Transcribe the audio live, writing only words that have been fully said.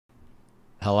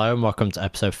Hello and welcome to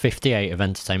episode 58 of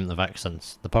Entertainment of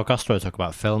Excellence, the podcast where we talk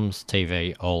about films,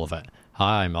 TV, all of it.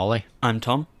 Hi, I'm Ollie. I'm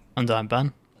Tom. And I'm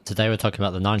Ben. Today we're talking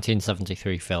about the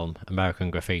 1973 film American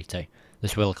Graffiti.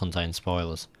 This will contain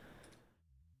spoilers.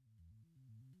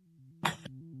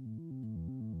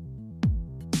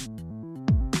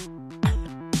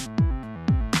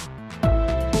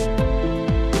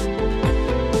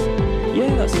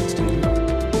 Yeah, that's interesting.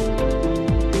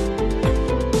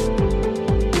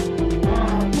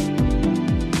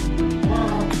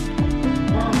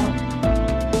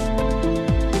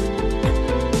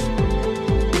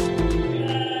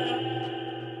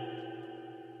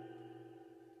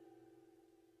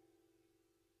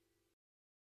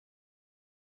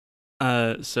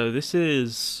 So this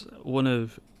is one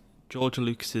of George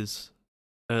Lucas's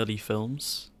early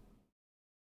films,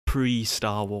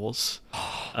 pre-Star Wars.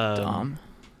 Damn.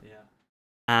 Yeah.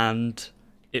 And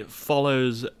it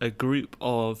follows a group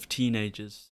of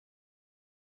teenagers.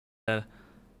 They've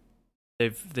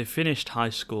finished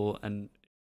high school, and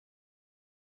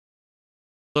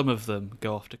some of them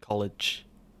go off to college.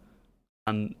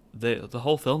 And the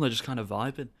whole film, they're just kind of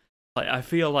vibing. Like, I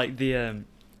feel like the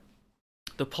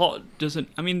plot doesn't.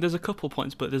 I mean, there's a couple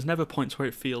points, but there's never points where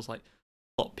it feels like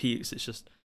plot peaks. It's just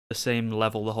the same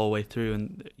level the whole way through,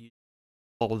 and you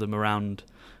follow them around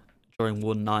during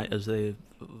one night as they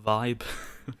vibe.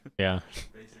 Yeah.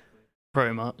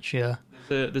 Pretty much, yeah.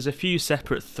 There's a few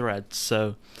separate threads.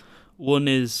 So one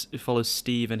is it follows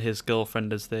Steve and his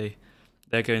girlfriend as they're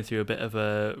going through a bit of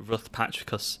a rough patch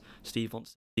because Steve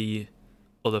wants to see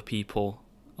other people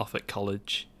off at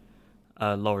college.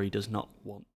 Laurie does not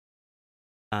want.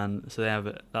 And so they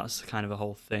have that's kind of a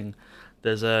whole thing.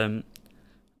 There's John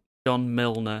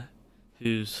Milner,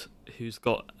 who's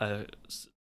got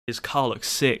his car looks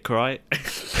sick, right?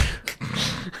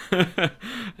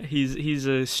 he's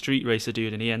a street racer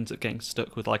dude, and he ends up getting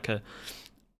stuck with like a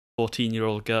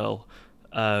 14-year-old girl.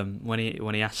 When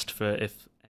he asked for if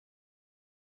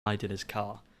I did his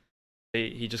car,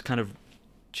 he just kind of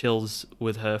chills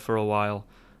with her for a while,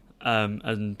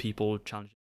 and people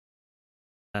challenge him.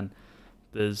 And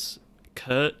there's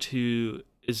Kurt, who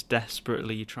is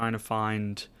desperately trying to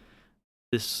find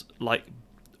this like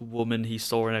woman he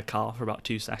saw in a car for about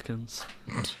 2 seconds,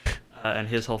 and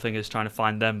his whole thing is trying to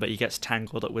find them, but he gets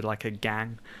tangled up with like a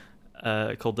gang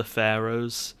called the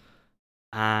Pharaohs.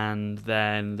 And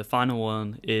then the final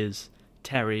one is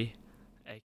Terry,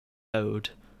 a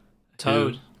Toad.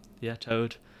 Toad.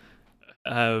 Toad.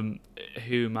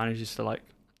 Who manages to like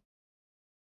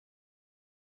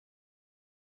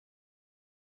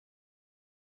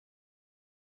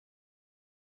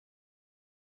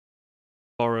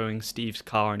borrowing Steve's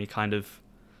car, and he kind of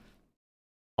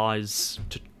lies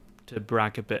to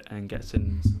brag a bit and gets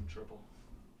in some trouble.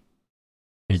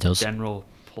 He does. General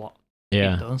plot.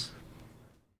 Yeah. It does.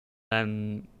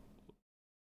 And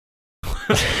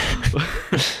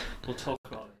we'll talk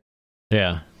about it.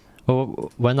 Yeah.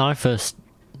 Well, when I first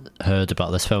heard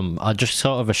about this film, I just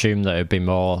sort of assumed that it would be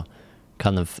more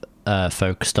kind of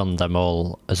focused on them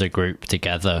all as a group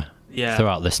together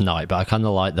throughout this night, but I kind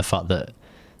of like the fact that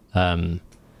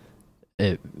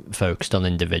it focused on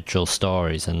individual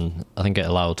stories, and I think it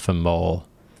allowed for more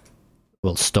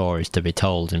stories to be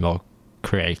told in more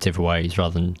creative ways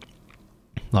rather than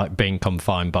like being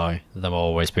confined by them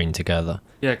always being together.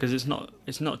 Yeah, because it's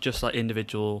not just like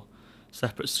individual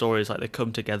separate stories, like they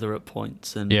come together at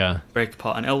points and break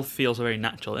apart, and it all feels very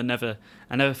natural. I never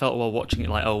felt while watching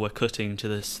it like, oh, we're cutting to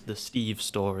the Steve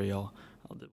story, or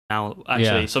now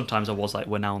actually sometimes I was like,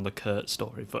 we're now on the Kurt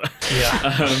story, but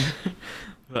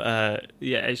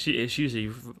it's usually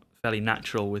fairly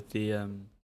natural with the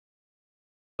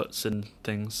cuts and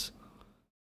things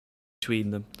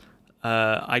between them.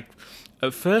 At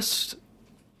first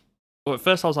I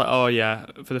was like, oh yeah,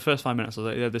 for the first 5 minutes I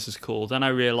was like, yeah, this is cool. Then I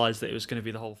realised that it was going to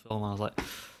be the whole film, and I was like,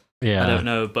 I don't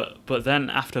know. But then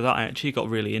after that I actually got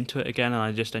really into it again, and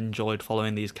I just enjoyed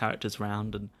following these characters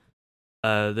around, and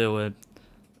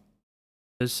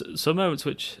there's some moments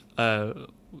which are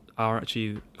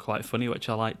actually quite funny, which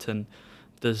I liked, and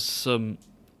there's some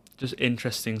just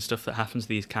interesting stuff that happens to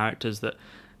these characters that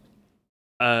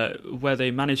where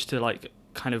they manage to like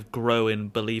kind of grow in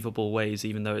believable ways,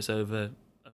 even though it's over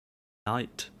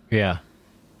night. Yeah.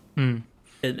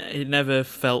 It never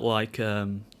felt like a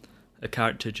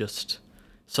character just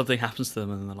something happens to them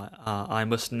and they're like, I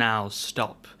must now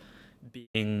stop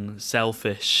being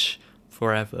selfish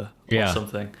forever or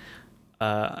something.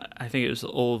 I think it was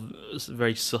all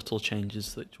very subtle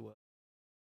changes that were.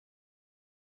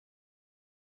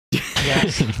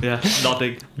 Yeah,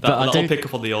 nodding. That'll pick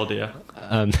up on the audio.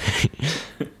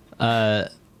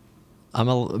 I'm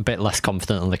a bit less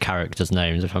confident on the characters'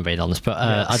 names, if I'm being honest. But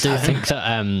I do think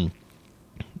that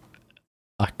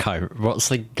I can't. What's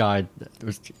the guy? It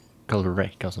was called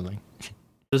Rick or something.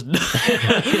 There's What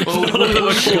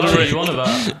are you on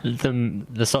about?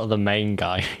 The sort of the main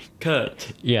guy.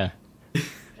 Kurt. Yeah,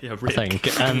 Yeah, I Rick. think.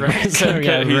 Kurt,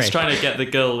 yeah, who's Rick. trying to get the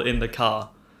girl in the car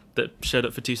that showed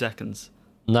up for 2 seconds.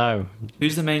 No,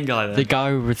 Who's the main guy then? the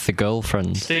guy with the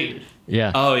girlfriend. Steve.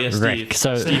 Yeah. Oh yeah, Rick. Steve.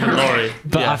 So, Steve and Laurie.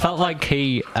 but yeah. I felt like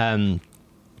he,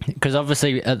 because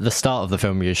obviously at the start of the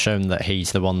film you're shown that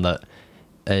he's the one that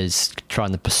is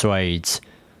trying to persuade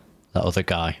that other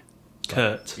guy,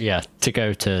 Kurt. yeah, to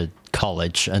go to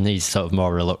college, and he's sort of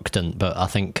more reluctant. But I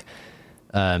think,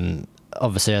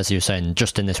 obviously, as you were saying,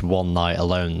 just in this one night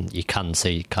alone, you can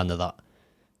see kind of that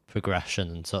progression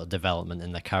and sort of development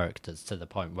in the characters to the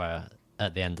point where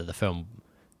at the end of the film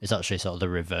it's actually sort of the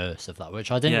reverse of that,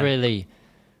 which I didn't Yeah. really.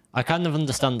 I kind of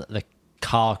understand that the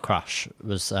car crash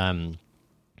was near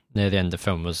the end of the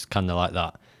film was kind of like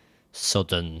that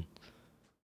sudden,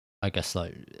 I guess,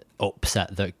 like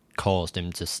upset that caused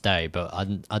him to stay, but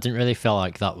I didn't really feel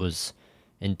like that was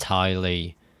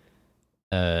entirely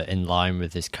in line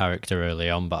with his character early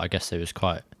on. But I guess it was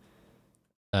quite.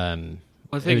 I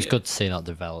It think was good to see that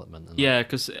development. And Yeah,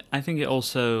 because I think it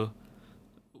also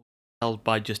held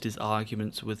by just his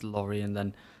arguments with Laurie, and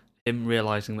then him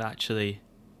realizing that actually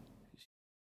it's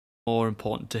more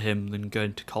important to him than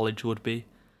going to college would be.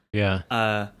 yeah,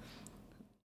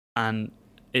 And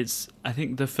I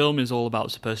think the film is all about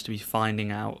supposed to be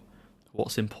finding out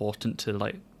what's important to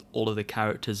like all of the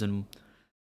characters and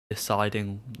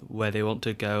deciding where they want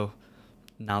to go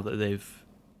now that they've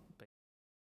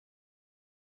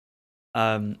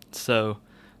so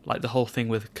like the whole thing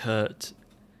with Kurt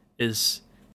is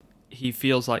he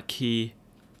feels like he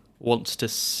wants to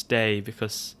stay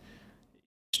because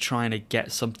he's trying to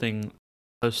get something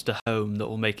close to home that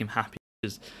will make him happy,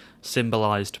 which is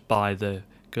symbolized by the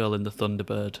girl in the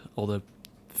Thunderbird or the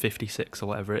 56 or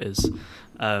whatever it is.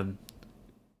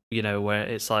 Where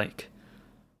it's like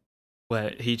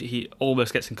where he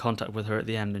almost gets in contact with her at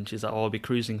the end, and she's like, "Oh, I'll be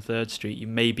cruising 3rd Street.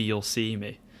 Maybe you'll see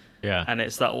me." yeah, And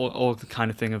it's that all the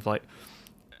kind of thing of like,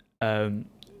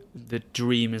 the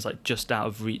dream is like just out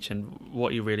of reach, and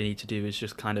what you really need to do is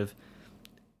just kind of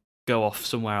go off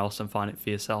somewhere else and find it for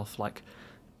yourself. Like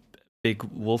big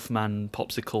Wolfman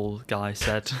popsicle guy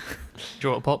said. Do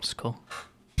you want a popsicle?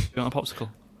 You want a popsicle?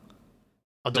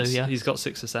 I do, yeah. He's got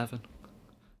 6 or 7,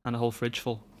 and a whole fridge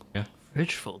full.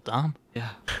 Fridge full, damn. Yeah,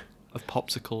 of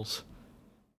popsicles.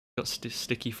 Got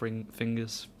sticky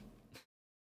fingers.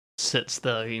 Sits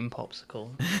there eating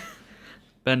popsicle.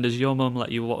 Ben, does your mum let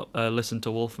you listen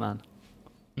to Wolfman?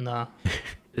 Nah.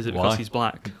 Is it Why? because he's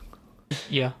black?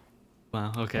 Yeah.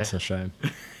 Wow. Okay. that's a shame.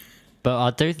 But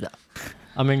I do.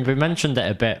 I mean, we mentioned it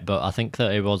a bit, but I think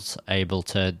that it was able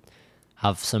to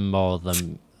have some more of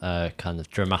them kind of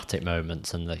dramatic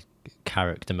moments and the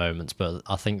character moments. But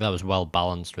I think that was well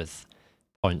balanced with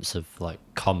points of like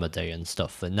comedy and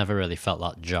stuff. It never really felt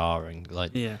that jarring.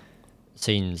 Like Yeah.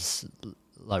 scenes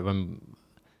like when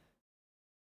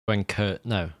Kurt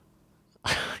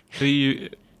Who you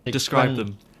describe when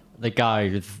them? the guy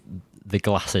with the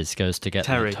glasses goes to get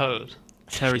Terry. Toad.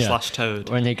 Terry Yeah. / Toad.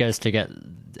 when he goes to get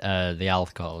the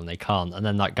alcohol and they can't, and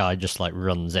then that guy just like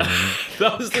runs in and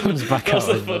That was comes back that was out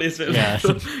the with the- funniest bit. of yeah.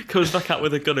 the film. Comes back out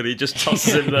with a gun and he just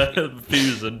tosses in the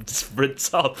booze and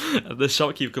sprints off. And the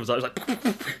shopkeeper comes out. He's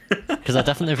like, because I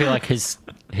definitely feel like his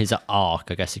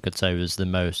arc, I guess you could say, was the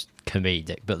most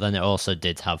comedic, but then it also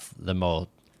did have the more,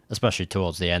 especially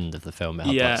towards the end of the film, it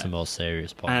had Yeah. like some more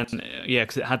serious points. and yeah,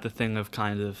 because it had the thing of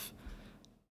kind of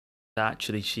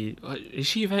actually is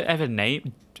she ever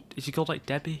named? Is she called like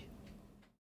Debbie?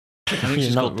 I think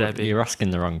she's called Debbie. You're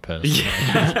asking the wrong person.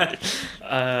 Yeah.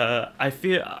 I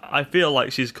feel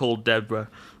like she's called Deborah,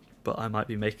 but I might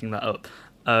be making that up.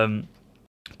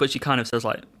 But she kind of says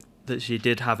like that she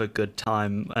did have a good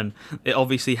time, and it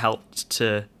obviously helped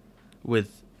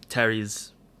with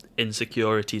Terry's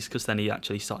insecurities, because then he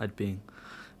actually started being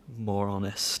more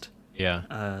honest.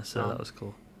 Yeah. So that was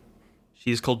cool.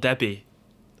 She's called Debbie.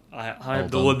 I'm Well the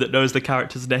done. one that knows the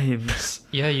characters' names.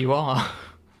 Yeah, you are.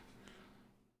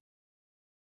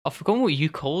 I've forgotten what you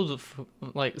called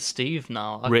like Steve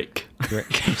now. Rick. For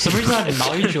some reason I had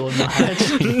Nigel in my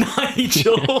head.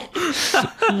 Nigel.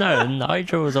 No,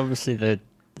 Nigel was obviously the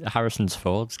Harrison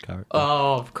Ford's character.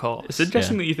 Oh, of course. It's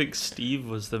interesting that you think Steve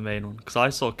was the main one, because I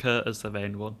saw Kurt as the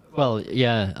main one. Well,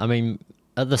 yeah, I mean,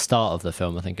 at the start of the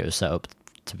film, I think it was set up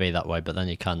to be that way, but then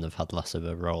he kind of had less of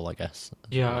a role, I guess.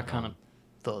 Yeah, I kind of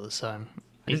thought the same.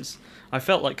 I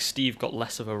felt like Steve got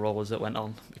less of a role as it went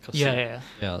on because Yeah.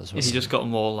 Yeah, that's he what just got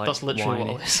more like. That's literally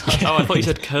whiny. what I said. Oh, I thought you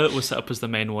said Kurt was set up as the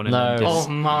main one. And No. then did- Oh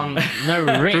man,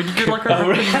 No, Rick. Did like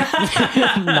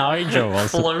a Nigel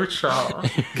was. flowchart.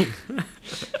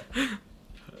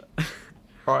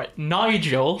 Right,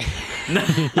 Nigel.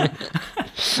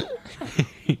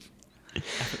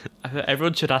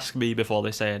 Everyone should ask me before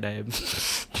they say a name.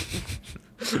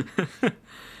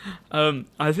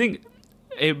 I think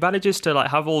it manages to like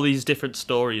have all these different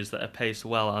stories that are paced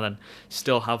well, and then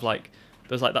still have like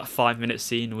there's like that 5-minute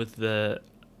scene with the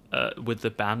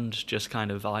band just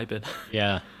kind of vibing,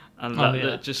 Yeah, and Oh, that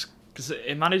yeah. just because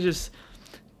it manages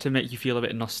to make you feel a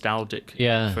bit nostalgic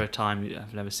Yeah. for a time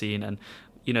I've never seen, and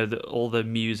you know all the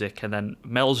music, and then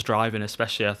Mel's driving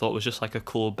especially I thought was just like a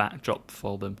cool backdrop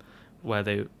for them, where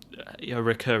they a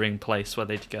recurring place where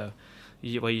they'd go,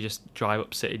 where you just drive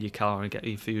up, sit in your car, and get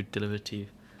your food delivered to you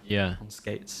yeah. on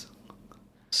skates.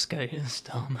 Skater's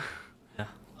dumb.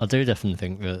 I do definitely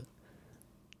think that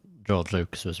George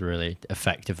Lucas was really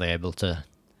effectively able to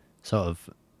sort of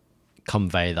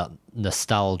convey that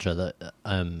nostalgia that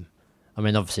I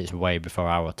mean obviously it's way before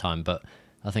our time, but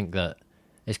I think that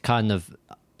it's kind of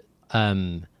a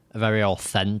very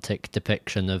authentic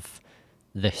depiction of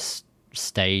this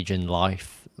stage in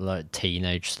life, like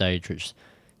teenage stage, which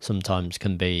sometimes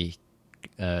can be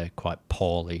quite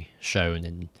poorly shown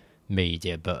in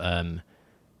media, but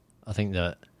I think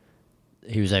that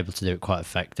he was able to do it quite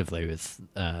effectively with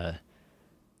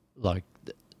like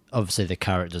obviously the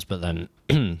characters, but then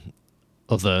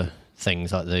other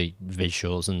things like the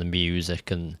visuals and the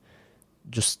music and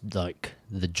just like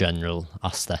the general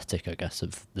aesthetic, I guess,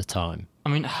 of the time. I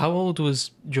mean, how old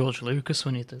was George Lucas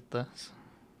when he did this?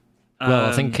 Well,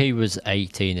 I think he was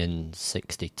 18 in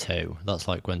 62. That's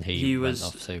like when he went was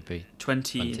off to be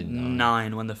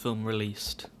 29 when the film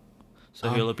released, so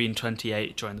Oh. he'll have been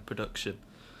 28 during the production,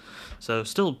 so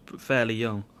still fairly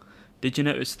young. Did you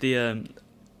notice the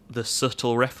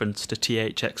subtle reference to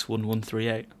THX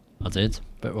 1138? I did,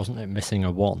 but wasn't it missing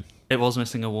a 1? It was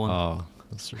missing a 1. Oh,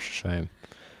 that's a shame.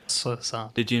 So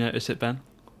sad. Did you notice it, Ben?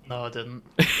 No, I didn't.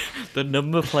 The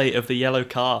number plate of the yellow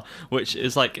car, which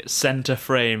is like center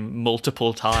frame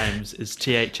multiple times, is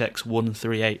THX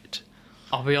 138.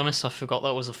 I'll be honest, I forgot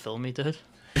that was a film he did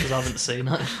because I haven't seen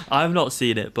it. I've not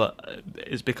seen it, but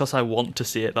it's because I want to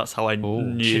see it. That's how I Oh.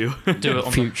 knew. Do it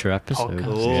on Future episodes.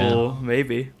 podcast. Oh,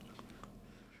 maybe.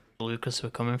 the Lucas.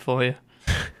 We're coming for you.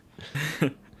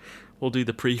 We'll do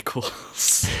the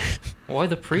prequels. Why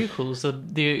the prequels?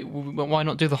 Why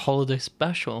not do the holiday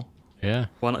special Yeah.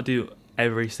 Why not do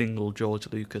every single George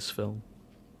Lucas film?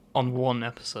 on one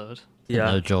episode? Yeah.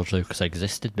 No, George Lucas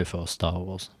existed before Star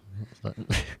Wars.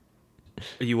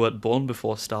 You weren't born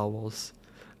before Star Wars.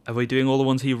 Are we doing all the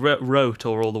ones he wrote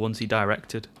or all the ones he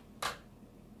directed?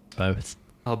 Both.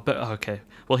 Okay.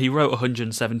 Well, he wrote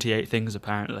 178 things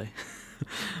apparently,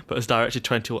 but has directed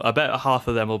 21. I bet half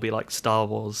of them will be like Star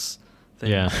Wars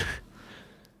things. Yeah.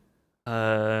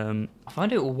 I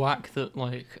find it whack that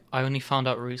like I only found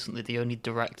out recently they only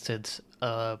directed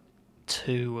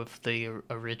 2 of the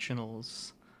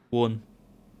originals. One.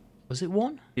 Was it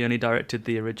 1? He only directed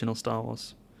the original Star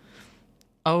Wars.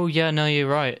 Oh yeah, no, you're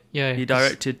right. Yeah, He 'cause-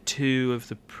 directed 2 of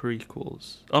the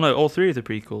prequels. Oh no, all 3 of the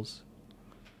prequels.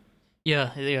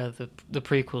 Yeah. The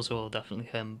prequels were all definitely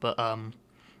him, but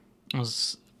it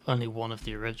was only one of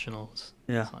the originals.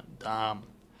 Yeah. It's like, damn.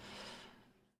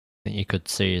 I think you could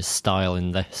see his style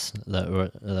in this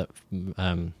that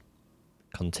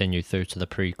continued through to the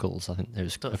prequels. I think it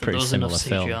was Don't a think pretty there was similar enough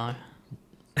film. CGI.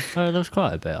 Oh, there was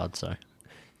quite a bit, I'd say.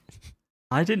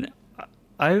 I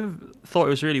thought it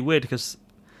was really weird because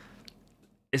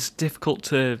it's difficult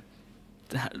to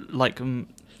like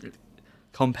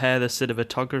compare the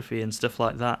cinematography and stuff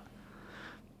like that.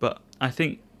 But I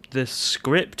think the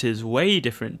script is way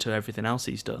different to everything else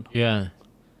he's done. Yeah.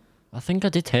 I think I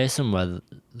did hear somewhere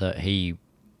that he,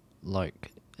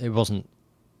 like, it wasn't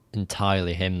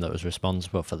entirely him that was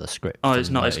responsible for the script. Oh, it's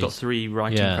and not. that It's got he's- 3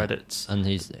 writing yeah, credits. And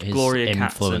his Gloria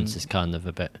influence Katzen. is kind of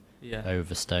a bit Yeah.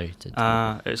 overstated.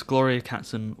 It's Gloria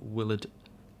Katz and Willard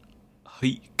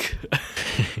Huyck.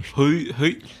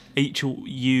 Huyck.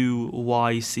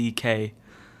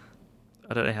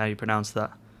 I don't know how you pronounce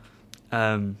that.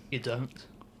 You don't.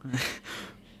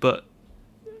 But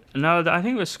no, I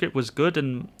think the script was good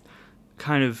and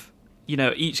kind of, you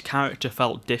know, each character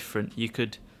felt different. You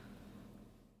could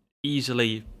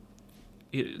easily,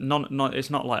 it's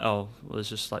not like, oh, well, there's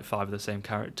just like 5 of the same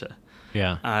character.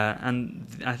 Yeah. And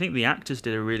I think the actors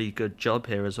did a really good job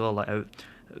here as well. Like a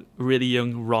really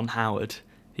young Ron Howard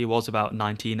he was about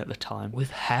 19 at the time.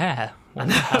 With hair. I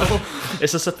know.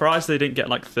 It's a surprise they didn't get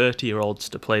like 30-year-olds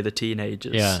to play the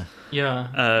teenagers. Yeah.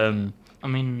 Yeah. I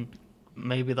mean,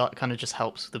 maybe that kind of just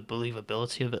helps with the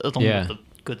believability of it, along Yeah. with the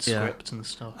good script and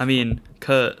stuff. I mean,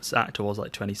 Kurt's actor was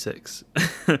like 26.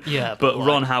 Yeah, but like,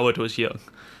 Ron Howard was young.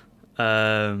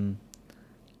 I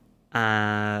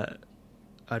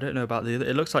don't know about the other.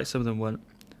 It looks like some of them weren't.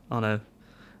 Oh no,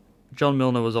 John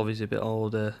Milner was obviously a bit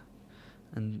older,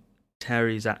 and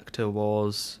Terry's actor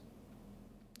was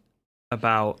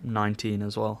about 19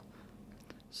 as well.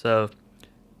 So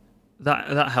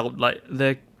that helped. Like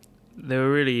they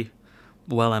were really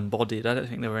well embodied. I don't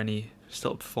think there were any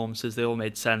still performances. They all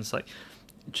made sense. Like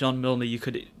John Milner, you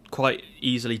could quite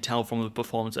easily tell from the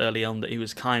performance early on that he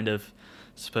was kind of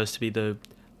supposed to be the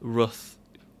rough,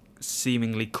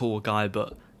 seemingly cool guy,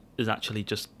 but is actually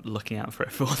just looking out for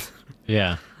everyone.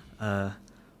 Yeah.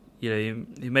 You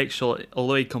make sure,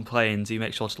 although he complains, he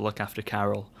makes sure to look after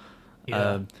Carol.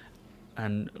 Yeah.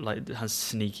 And like has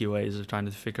sneaky ways of trying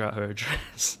to figure out her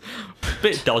address.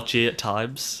 Bit dodgy at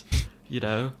times,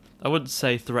 I wouldn't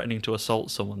say threatening to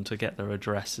assault someone to get their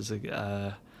address is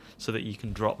so that you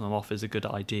can drop them off is a good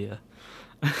idea.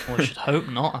 Well, I should hope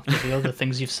not, after the other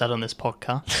things you've said on this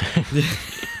podcast.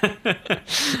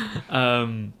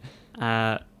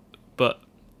 But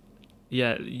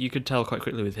yeah, you could tell quite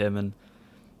quickly with him, and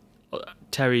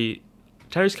Terry's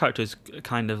character is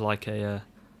kind of like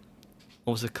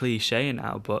almost a cliche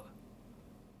now, but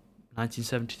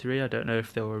 1973, I don't know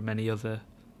if there were many other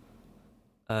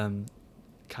kind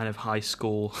of high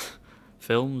school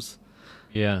films.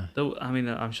 Yeah. I mean,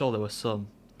 I'm sure there were some,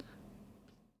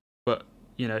 but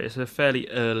it's a fairly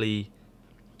early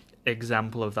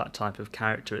example of that type of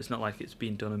character. It's not like it's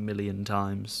been done a million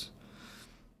times.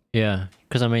 Yeah,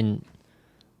 because I mean,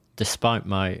 despite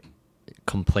my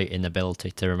complete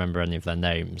inability to remember any of their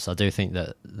names, I do think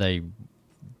that they,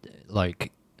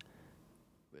 like,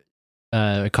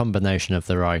 a combination of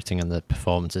the writing and the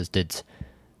performances did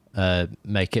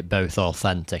make it both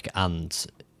authentic and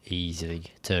easy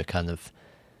to kind of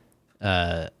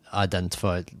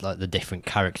identify like the different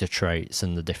character traits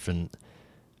and the different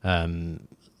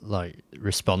like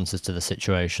responses to the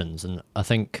situations. And I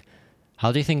think,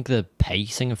 how do you think the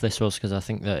pacing of this was? Because I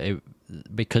think that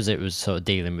because it was sort of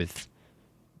dealing with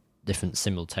different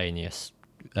simultaneous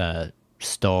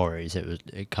stories,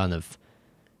 it kind of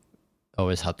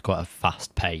always had quite a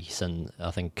fast pace, and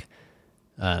I think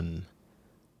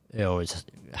it always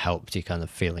helped you kind of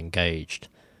feel engaged.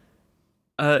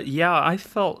 Yeah, I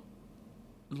felt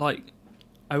like,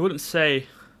 I wouldn't say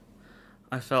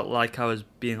I felt like I was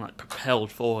being like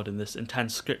propelled forward in this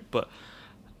intense script, but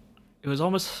it was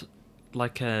almost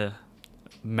like a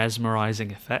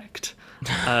mesmerizing effect.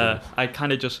 I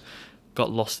kind of just got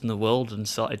lost in the world and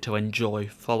started to enjoy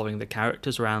following the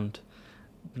characters around,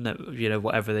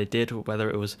 whatever they did, whether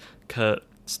it was Kurt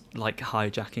like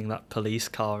hijacking that police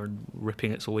car and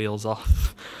ripping its wheels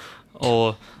off,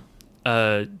 or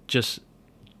just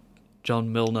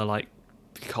John Milner like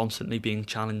constantly being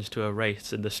challenged to a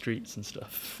race in the streets and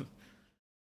stuff.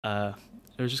 It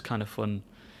was just kind of fun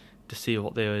to see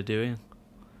what they were doing.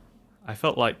 I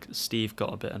felt like Steve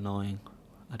got a bit annoying.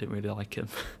 I didn't really like him.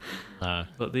 No.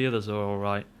 But the others are all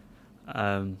right.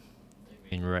 You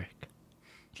mean Rick?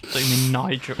 So you mean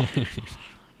Nigel?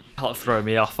 Can't throw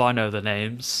me off. I know the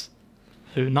names.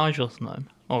 Who, Nigel's known?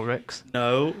 Or Rick's?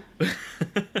 No.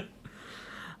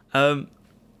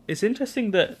 It's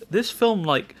interesting that this film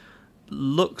like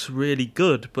looks really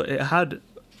good, but it had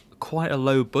quite a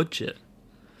low budget.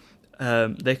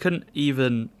 They couldn't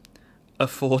even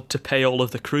afford to pay all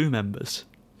of the crew members.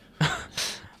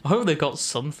 I hope they got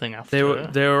something after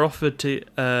They were offered to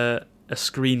a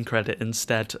screen credit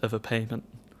instead of a payment.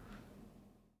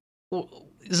 Well,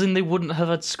 as in they wouldn't have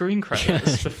had screen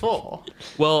credits before?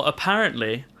 Well,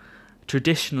 apparently,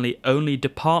 traditionally, only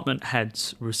department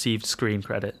heads received screen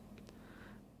credit.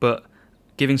 But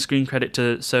giving screen credit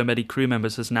to so many crew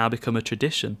members has now become a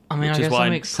tradition. I mean, which I is guess why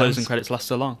that makes closing sense. credits last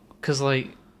so long. Because,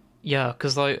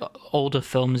 older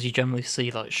films, you generally see,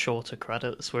 like, shorter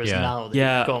credits, whereas Yeah. now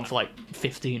they've gone for, like,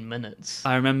 15 minutes.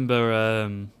 I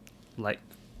remember,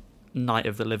 Night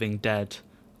of the Living Dead,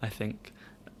 I think.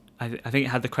 I think it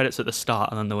had the credits at the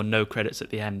start, and then there were no credits at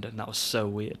the end, and that was so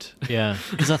weird. Yeah,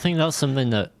 because I think that's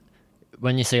something that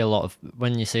when you see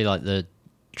like the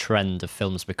trend of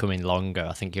films becoming longer,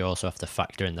 I think you also have to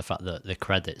factor in the fact that the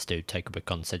credits do take up a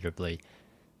considerably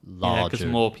larger. Because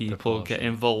more people proportion. get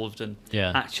involved and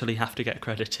Yeah. actually have to get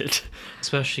credited.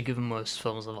 Especially given most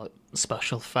films are, like,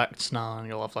 special effects now, and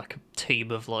you'll have, like, a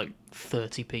team of, like,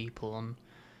 30 people, and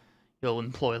you'll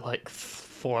employ, like,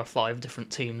 4 or 5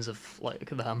 different teams of, like,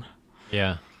 them.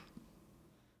 Yeah.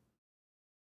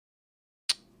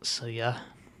 So yeah.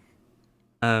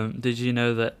 Did you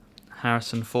know that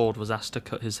Harrison Ford was asked to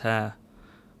cut his hair,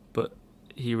 but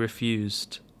he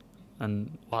refused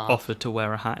and Wow. offered to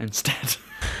wear a hat instead?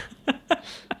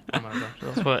 Oh my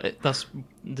god.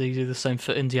 They do the same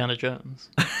for Indiana Jones.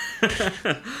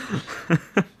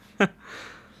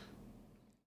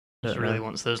 Just really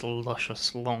wants those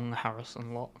luscious long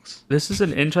Harrison locks. This is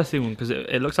an interesting one because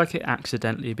it looks like it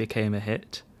accidentally became a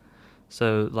hit.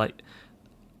 So like,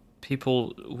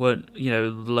 people weren't,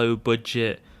 low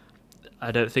budget.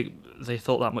 I don't think they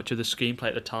thought that much of the screenplay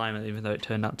at the time, and even though it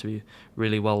turned out to be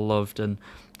really well loved, and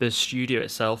the studio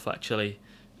itself actually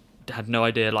had no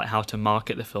idea like how to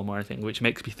market the film or anything, which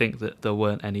makes me think that there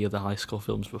weren't any other high school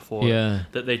films before. Yeah.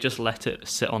 That they just let it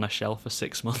sit on a shelf for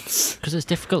 6 months. Because it's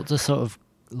difficult to sort of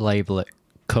label it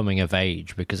coming of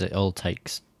age because it all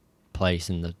takes place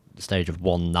in the stage of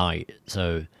one night.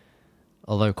 So,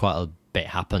 although quite a bit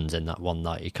happens in that one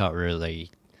night, you can't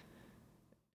really.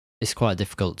 It's quite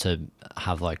difficult to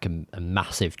have like a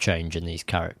massive change in these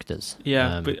characters.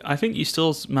 Yeah, but I think you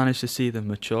still manage to see them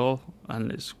mature,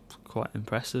 and it's quite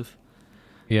impressive.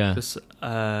 Yeah. Because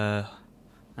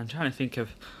I'm trying to think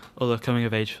of other coming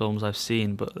of age films I've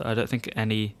seen, but I don't think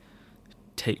any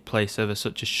take place over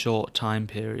such a short time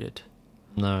period.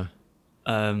 No.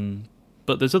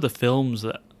 But there's other films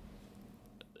that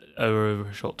are over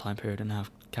a short time period and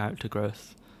have character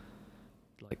growth,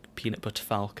 like Peanut Butter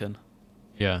Falcon.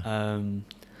 Yeah.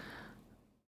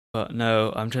 But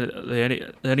no,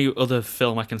 the only other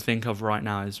film I can think of right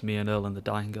now is Me and Earl and the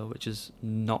Dying Girl, which is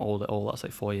not old at all. That's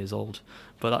like 4 years old,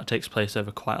 but that takes place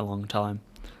over quite a long time.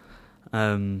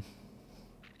 My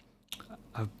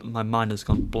mind has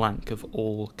gone blank of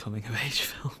all coming of age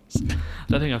films. I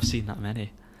don't think I've seen that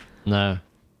many. No.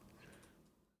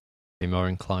 Be more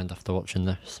inclined after watching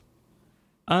this.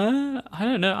 I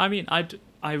don't know. I mean,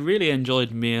 I really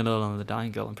enjoyed Me and Earl and the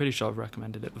Dying Girl. I'm pretty sure I've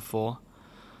recommended it before.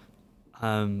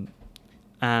 And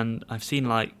I've seen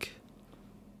like,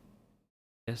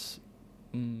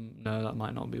 no, that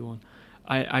might not be one.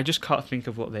 I just can't think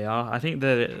of what they are. I think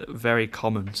they're very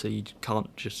common, so you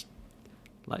can't just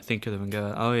like think of them and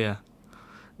go, oh yeah.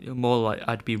 You're more like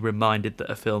I'd be reminded that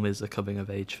a film is a coming of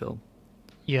age film.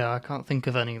 Yeah, I can't think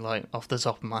of any like off the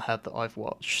top of my head that I've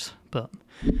watched, but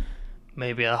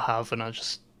maybe I have, and I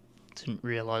just didn't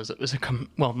realise it was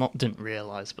didn't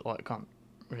realise, but like I can't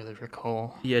really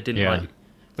recall. Yeah, didn't Yeah. like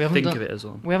We haven't think done, of it as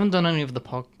one. We haven't done any of the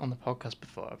on the podcast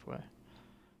before, have we?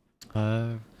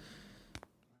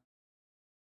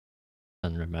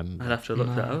 And remember. I'd have to look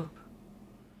that No. up.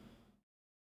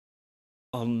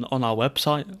 On our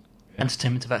website.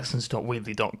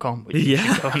 Entertainmentofexcellence.weebly.com.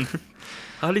 Yeah.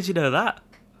 How did you know that?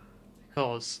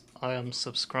 Because I am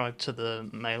subscribed to the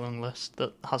mailing list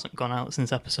that hasn't gone out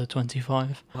since episode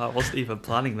 25. Well, I wasn't even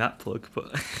planning that plug,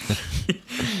 but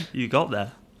you got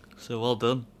there. So well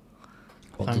done.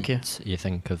 What Thank you. did you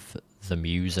think of the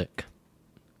music?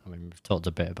 I mean, we've talked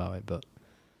a bit about it, but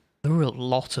There were a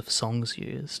lot of songs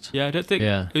used. Yeah, I don't think.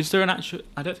 Yeah. Is there an actual?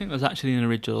 I don't think there was actually an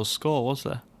original score, was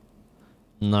there?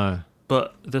 no.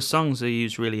 But the songs are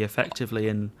used really effectively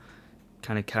and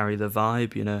kind of carry the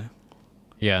vibe, you know.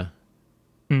 Yeah.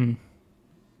 Hmm.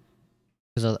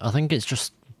 Because I think it's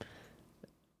just.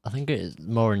 I think it's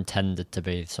more intended to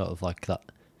be sort of like that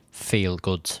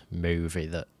feel-good movie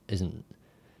that isn't.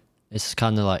 It's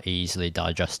kind of like easily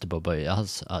digestible, but it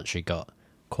has actually got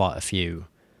quite a few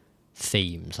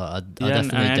themes. I Yeah, definitely and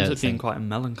it don't ends up being think. quite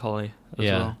melancholy as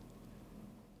Yeah. well.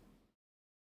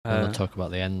 We'll talk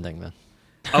about the ending then.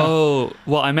 Oh,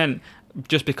 well, I meant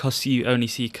just because you only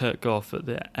see Kurt Goff at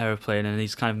the aeroplane and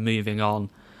he's kind of moving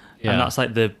on, Yeah. and that's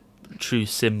like the true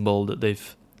symbol that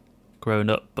they've grown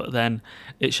up. But then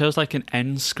it shows like an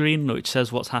end screen which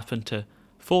says what's happened to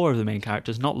 4 of the main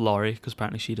characters, not Laurie, because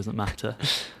apparently she doesn't matter.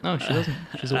 No, she doesn't.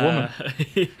 She's a woman.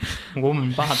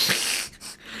 Woman bad.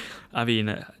 I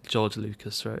mean, George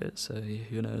Lucas wrote it, so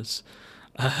who knows?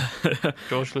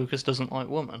 George Lucas doesn't like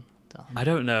women. I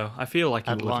don't know. I feel like he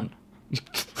Headline.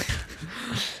 wouldn't.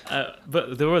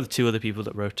 But there were 2 other people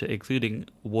that wrote it, including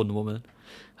one woman.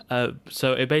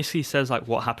 So it basically says like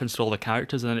what happens to all the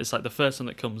characters, and then it's like the first one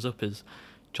that comes up is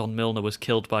John Milner was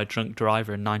killed by a drunk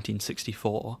driver in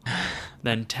 1964.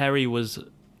 Then Terry was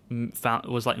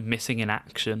like missing in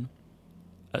action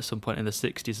at some point in the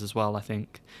 60s as well, I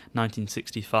think,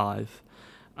 1965.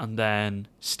 And then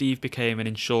Steve became an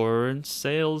insurance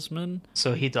salesman.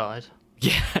 So he died.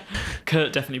 Yeah,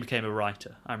 Kurt definitely became a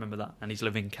writer. I remember that, and he's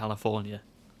living in California.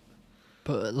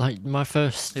 But like my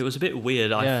first. It was a bit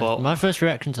weird. I Yeah, thought. my first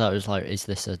reaction to that was like, is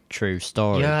this a true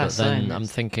story? Yeah, but then same. I'm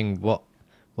thinking, what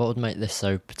what would make this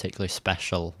so particularly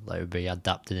special that it would be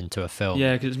adapted into a film?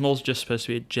 Yeah, because it's more just supposed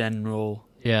to be a general.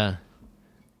 Yeah.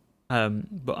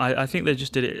 But I think they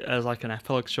just did it as like an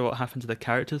epilogue to show what happened to the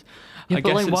characters. Yeah, I but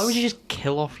guess like, why would it's- you just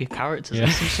kill off your characters? Yeah.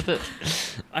 It seems a bit.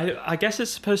 I guess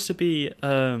it's supposed to be.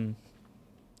 I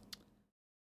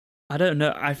don't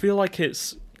know. I feel like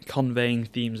it's conveying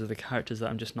themes of the characters that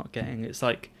I'm just not getting. It's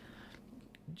like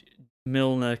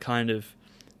Milner kind of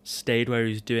stayed where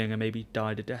he was doing and maybe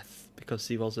died a death because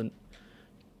he wasn't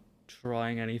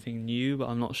trying anything new, but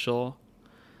I'm not sure.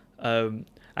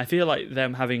 I feel like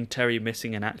them having Terry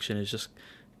missing in action is just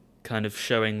kind of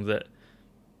showing that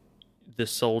the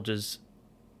soldiers.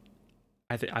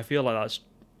 I feel like that's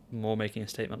more making a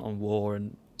statement on war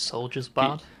and Soldiers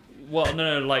bad. well,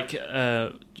 no, like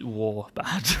war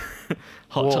bad.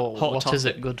 War, what topic. is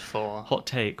it good for? Hot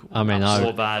take. I mean,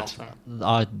 war bad.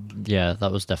 Yeah, that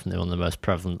was definitely one of the most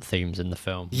prevalent themes in the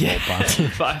film. Yeah, War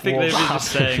bad. but I think War they were bad.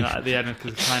 just saying that at the end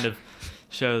because kind of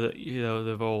show that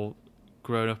they've all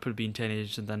grown up and been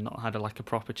teenagers and then not had like a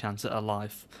proper chance at a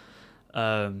life.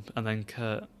 And then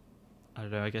Kurt, I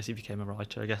don't know. I guess he became a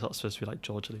writer. I guess that's supposed to be like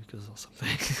George Lucas or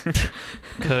something.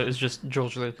 Kurt is just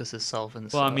George Lucas's self. And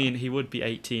Well, I mean, he would be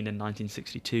 18 in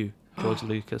 1962, George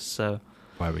Lucas. So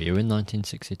Where were you in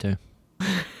 1962?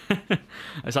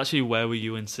 it's actually Where Were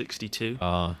You in '62?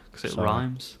 Oh, Because it sorry.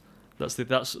 rhymes. That's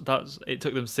it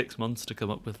took them 6 months to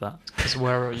come up with that. Because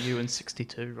where are you in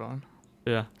 '62, Ryan?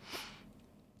 Yeah.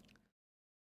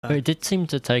 But it did seem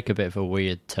to take a bit of a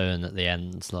weird turn at the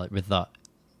end, like with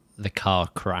the car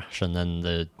crash and then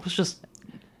the It was just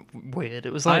weird.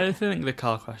 It was I like, don't think the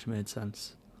car crash made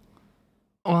sense.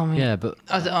 well, I mean, yeah, but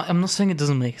I'm not saying it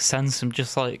doesn't make sense. I'm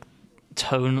just like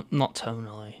not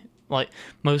tonally. Like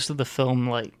most of the film,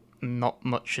 like not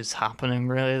much is happening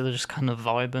really. They're just kind of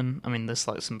vibing. I mean, there's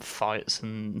like some fights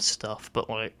and stuff, but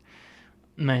like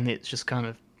mainly it's just kind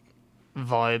of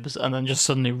vibes. And then just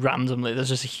suddenly, randomly, there's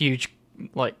just a huge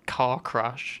like car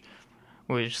crash,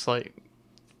 where it's just like,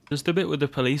 There's the bit with the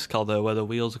police car though, where the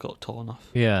wheels got torn off.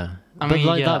 yeah, I but mean,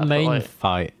 like yeah, that but, main like-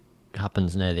 fight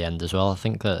happens near the end as well. I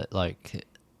think that like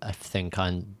everything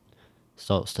kind of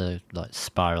starts to like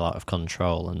spiral out of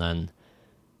control, and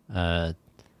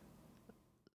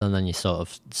then you sort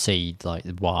of see like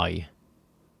why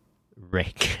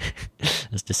Rick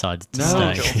has decided to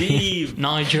stay. Steve.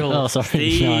 Nigel, Oh, sorry,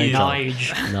 Steve.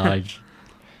 Nigel. Nige.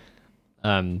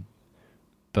 Nige.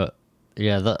 But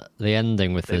yeah, the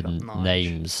ending with Big the up Nige.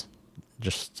 names,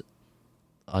 just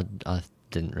I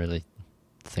didn't really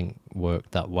think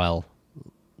worked that well.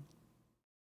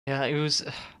 Yeah, it was.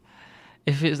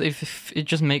 If it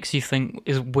just makes you think,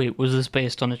 wait, was this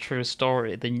based on a true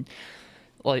story? Then,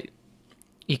 like,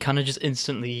 you kind of just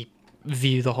instantly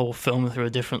view the whole film through a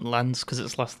different lens because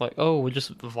it's less like, oh, we're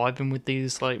just vibing with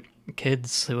these like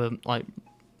kids who are like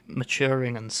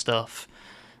maturing and stuff,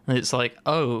 and it's like,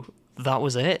 oh, that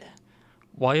was it.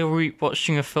 Why are we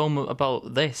watching a film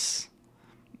about this?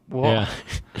 What? Yeah.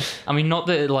 I mean, not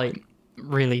that it like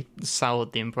really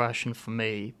soured the impression for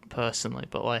me personally,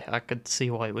 but like I could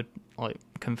see why it would like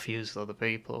confuse other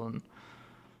people, and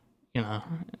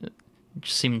it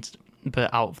just seemed a bit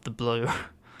out of the blue.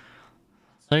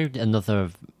 So another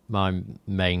of my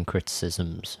main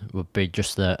criticisms would be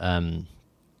just that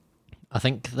I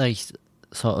think they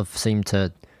sort of seem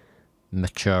to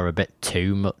mature a bit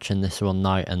too much in this one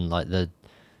night, and like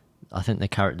I think the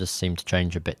characters seem to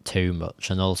change a bit too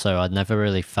much, and also I never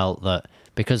really felt that,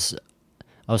 because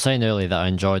I was saying earlier that I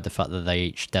enjoyed the fact that they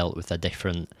each dealt with their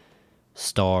different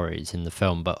stories in the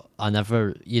film, but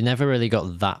you never really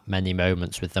got that many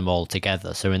moments with them all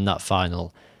together. So in that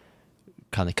final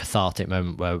kind of cathartic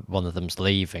moment where one of them's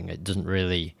leaving, it doesn't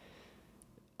really,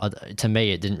 to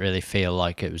me, it didn't really feel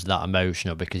like it was that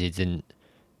emotional, because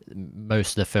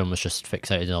most of the film was just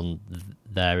fixated on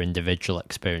their individual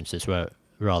experiences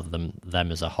rather than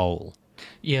them as a whole.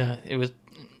 Yeah, it was.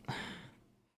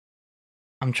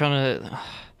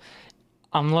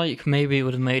 I'm like, maybe it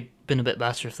would have been a bit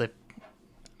better if they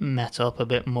met up a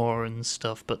bit more and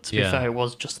stuff, but to be Yeah. fair, it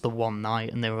was just the one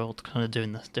night and they were all kind of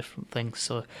doing this different things,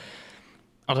 so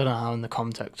I don't know how in the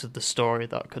context of the story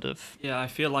that could have. Yeah, I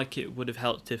feel like it would have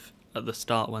helped if at the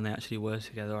start when they actually were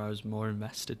together, I was more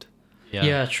invested.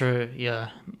 Yeah, true, yeah.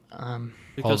 Or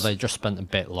Because they just spent a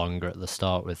bit longer at the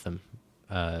start with them,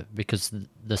 because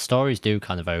the stories do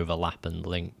kind of overlap and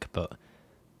link, but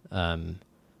I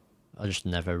just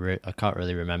I can't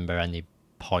really remember any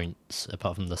points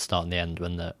apart from the start and the end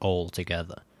when they're all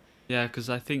together. yeah, because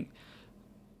I think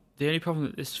the only problem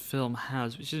that this film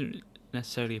has, which isn't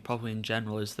necessarily a problem in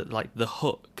general, is that like the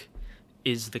hook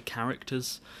is the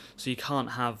characters, so you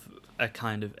can't have a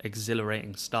kind of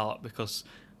exhilarating start because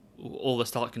all the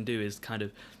start can do is kind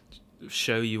of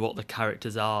show you what the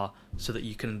characters are, so that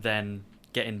you can then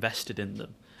get invested in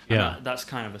them. Yeah. And that's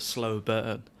kind of a slow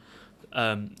burn.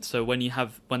 So when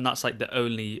that's like the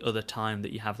only other time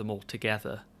that you have them all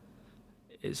together,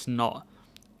 it's not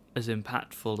as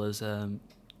impactful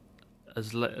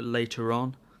as later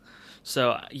on.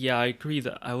 So yeah, I agree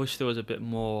that I wish there was a bit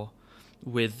more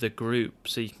with the group,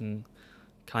 so you can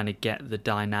kind of get the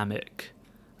dynamic.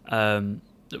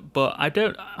 But I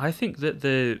think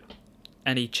that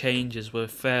any changes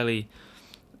weren't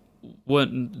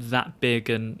that big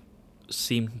and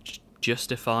seemed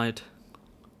justified.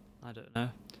 I don't know.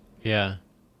 Yeah.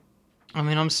 I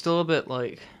mean, I'm still a bit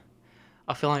like,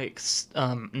 I feel like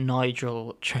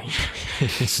Nigel changed.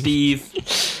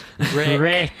 Steve,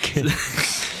 Rick.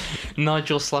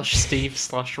 Nigel /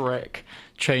 Steve / Rick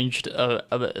changed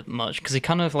a bit much, because he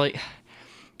kind of like,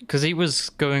 because he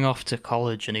was going off to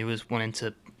college and he was wanting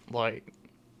to like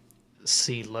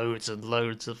see loads and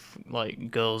loads of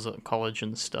like girls at college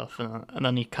and stuff, and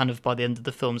then he kind of by the end of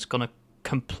the film's gone a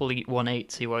complete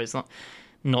 180 where he's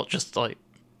not just like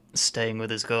staying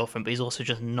with his girlfriend, but he's also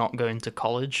just not going to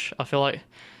college. I feel like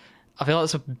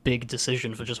it's a big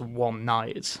decision for just one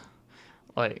night.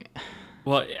 Like,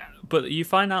 well, yeah, but you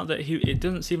find out that it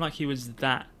doesn't seem like he was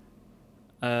that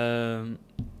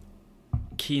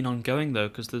keen on going, though,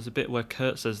 because there's a bit where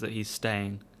Kurt says that he's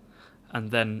staying,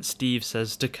 and then Steve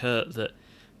says to Kurt that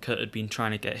Kurt had been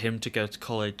trying to get him to go to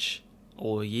college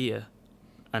all year,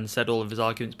 and said all of his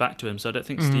arguments back to him. So I don't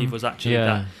think Steve was actually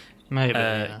that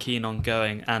keen on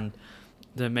going. And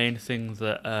the main thing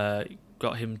that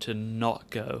got him to not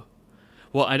go,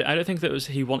 well, I don't think that it was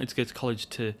he wanted to go to college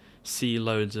to see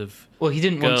loads of he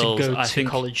didn't girls. want to go to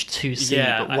college to see,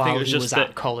 but while he was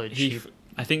at college,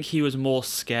 I think he was more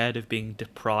scared of being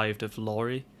deprived of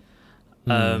Laurie.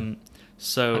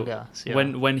 So I guess, yeah.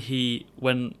 when he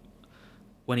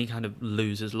kind of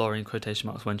loses Laurie in quotation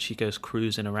marks, when she goes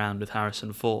cruising around with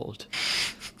Harrison Ford,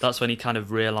 that's when he kind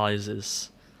of realizes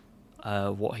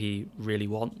what he really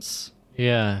wants.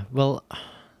 Yeah, well,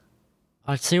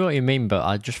 I see what you mean, but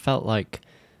I just felt like,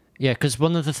 yeah, because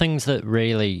one of the things that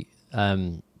really,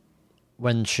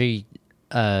 when she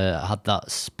had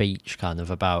that speech kind of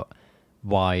about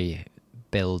why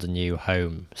build a new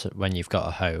home when you've got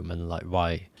a home, and like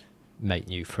why make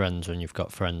new friends when you've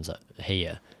got friends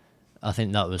here, I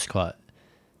think that was quite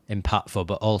impactful.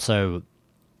 But also,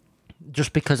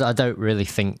 just because I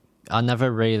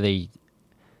never really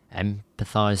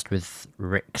empathised with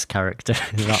Rick's character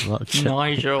that much.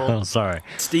 Nigel. Oh, sorry.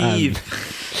 Steve.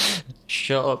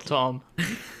 Shut up, Tom.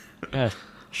 Yeah,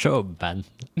 shut up, Ben.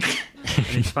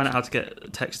 I need to find out how to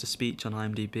get text-to-speech on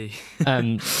IMDb.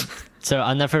 So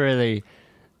I never really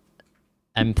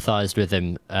empathised with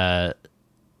him.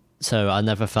 So I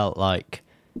never felt like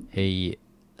I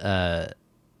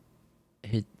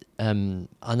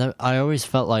always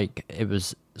felt like it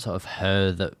was sort of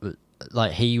her that,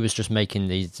 like, he was just making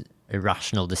these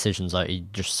irrational decisions. Like, he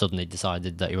just suddenly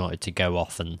decided that he wanted to go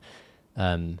off and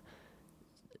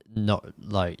not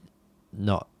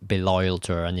be loyal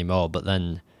to her anymore. But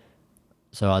then,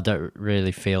 so I don't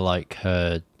really feel like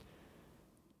her,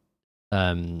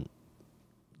 it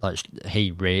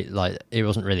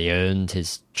wasn't really earned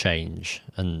his change.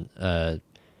 And I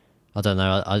don't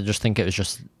know, I just think it was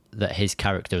just that his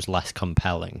character was less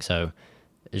compelling, so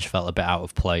it just felt a bit out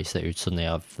of place that he would suddenly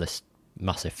have this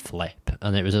massive flip.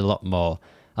 And it was a lot more,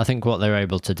 I think what they were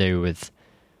able to do with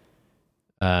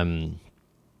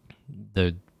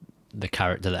the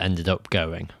character that ended up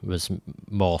going was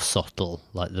more subtle,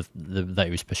 like that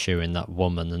he was pursuing that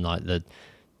woman, and like the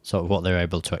sort of what they were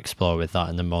able to explore with that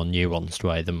in a more nuanced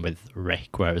way than with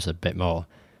Rick, where it was a bit more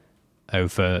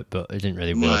overt, but it didn't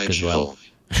really work as well.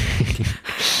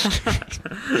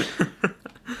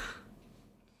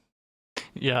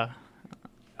 Yeah,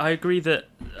 I agree that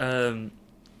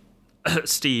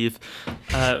Steve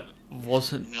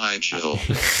wasn't. Nigel.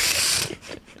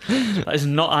 That is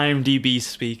not IMDb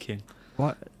speaking.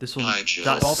 What? This one. Nigel.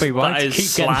 That's, Bobby, why that do you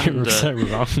is keep getting it slander. so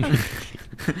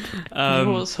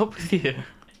wrong? what's up with you?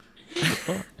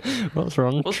 What's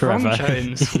wrong, What's Trevor? wrong,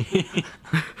 James?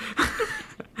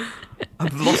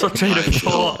 I've lost my train of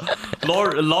thought.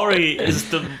 Laurie is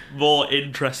the more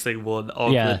interesting one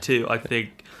of the two, I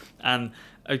think, and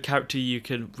a character you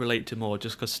can relate to more,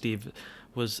 just because Steve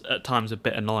was at times a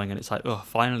bit annoying, and it's like, oh,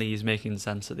 finally he's making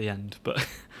sense at the end. But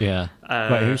Yeah.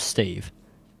 Wait, who's Steve?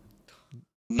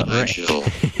 Nigel.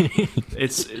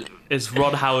 it's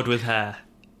Ron Howard with hair.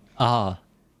 Ah.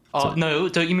 Oh, no,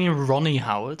 don't you mean Ronnie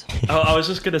Howard? Oh, I was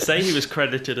just going to say he was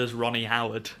credited as Ronnie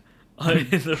Howard in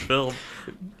the film.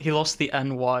 He lost the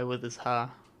NY with his hair.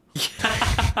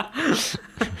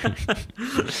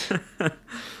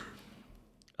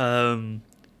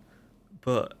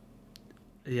 But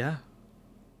yeah,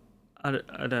 I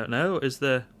don't know. Is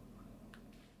there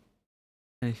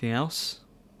anything else?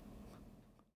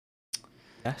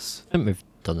 Yes. I think we've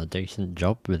done a decent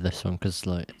job with this one because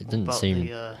like it didn't About seem.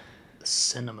 the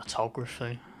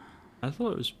cinematography. I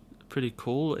thought it was pretty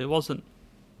cool. It wasn't.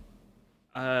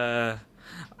 I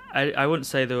wouldn't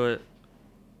say there were.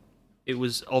 It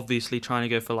was obviously trying to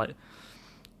go for like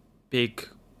big,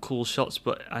 cool shots,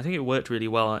 but I think it worked really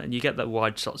well. And you get that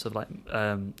wide shots of like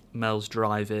Mel's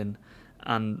driving,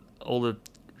 and all the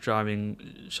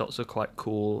driving shots are quite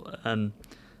cool. And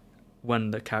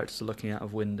when the characters are looking out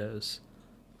of windows,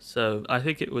 so I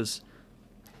think it was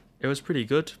pretty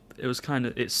good. It was kind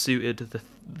of, it suited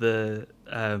the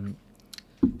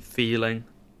feeling,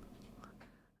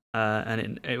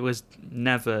 and it was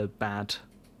never bad.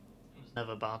 It was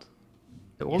never bad.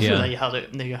 It wasn't. Yeah.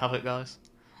 There you have it, guys.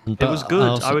 It was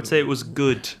good. I would say it was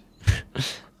good.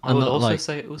 I would not also like-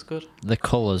 say it was good. The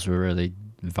colours were really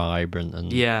vibrant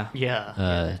and Yeah.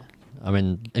 Yeah. I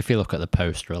mean, if you look at the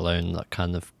poster alone, that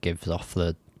kind of gives off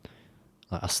the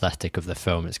like, aesthetic of the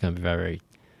film. It's going to be very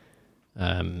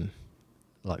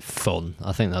like fun.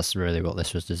 I think that's really what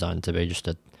this was designed to be, just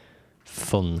a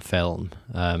fun film.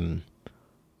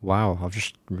 Wow, I've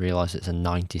just realised it's a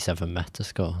 97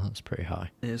 Metascore. That's pretty high.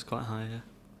 It is quite high, yeah.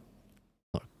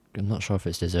 I'm not sure if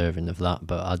it's deserving of that,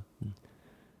 but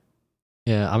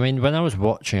yeah, I mean, when I was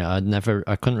watching it,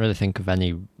 I couldn't really think of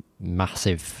any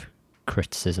massive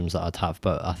criticisms that I'd have,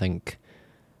 but I think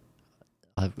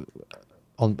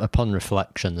upon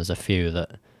reflection, there's a few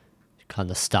that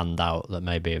kind of stand out that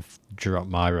maybe have dropped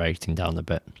my rating down a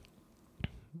bit.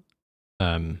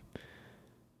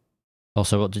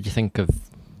 Also, what did you think of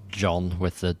John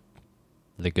with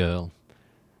the girl?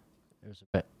 It was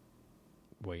a bit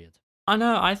weird. I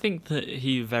know. I think that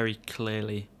he very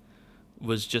clearly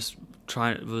was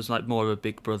like more of a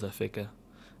big brother figure,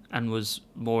 and was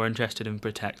more interested in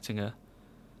protecting her.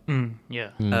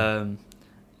 Yeah. It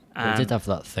And did have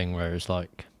that thing where it was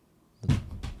like,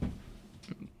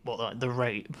 What, like the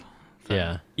rape? thing?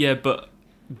 yeah, yeah, but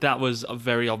that was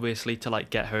very obviously to like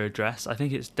get her address. I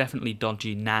think it's definitely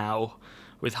dodgy now,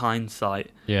 with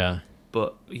hindsight. yeah,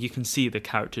 But you can see the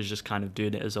characters just kind of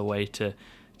doing it as a way to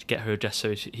get her address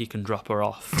so he can drop her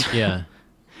off. yeah.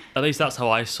 At least that's how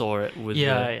I saw it. With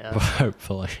Yeah.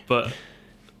 Hopefully. But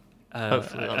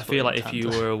Hopefully I that's feel what like if you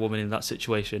intended. were a woman in that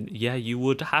situation, yeah, you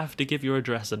would have to give your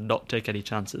address and not take any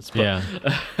chances. But, Yeah,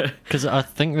 because I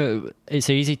think that it's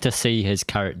easy to see his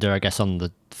character, I guess, on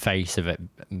the face of it,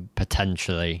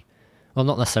 potentially, well,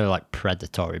 not necessarily like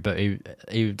predatory, but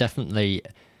he definitely,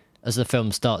 as the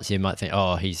film starts, you might think,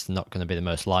 oh, he's not going to be the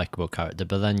most likable character,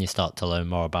 but then you start to learn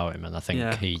more about him, and I think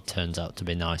Yeah. he turns out to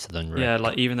be nicer than Rick. yeah,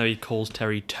 like even though he calls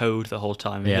Terry Toad the whole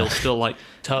time, Yeah. he'll still like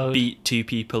Toad. beat two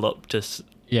people up to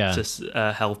yeah,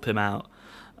 help him out.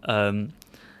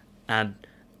 And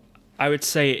I would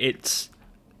say it's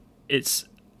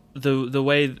the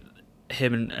way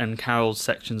him and Carol's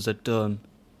sections are done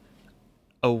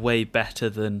are way better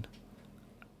than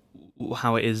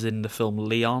how it is in the film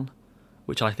Leon,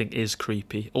 which I think is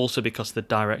creepy. Also because the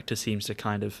director seems to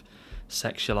kind of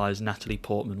sexualize Natalie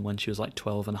Portman when she was like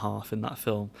 12 and a half in that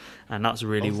film, and that's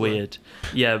really Lovely. weird.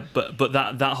 Yeah, but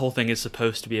that whole thing is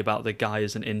supposed to be about the guy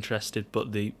isn't interested,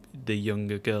 but the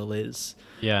younger girl is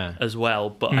yeah, as well.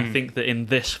 But I think that in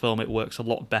this film it works a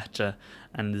lot better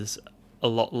and is a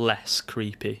lot less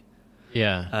creepy.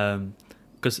 yeah.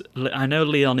 Because I know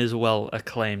Leon is well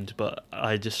acclaimed, but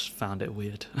I just found it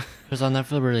weird. Because I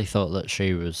never really thought that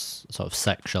she was sort of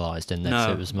sexualized in this.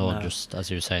 No, It was more no. just, as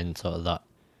you were saying, sort of that,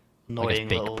 I guess, Annoying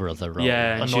big little... brother role.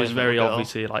 Yeah, and she was Annoying very little girl.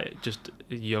 obviously like just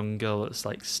a young girl that's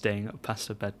like staying up past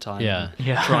her bedtime. Yeah. and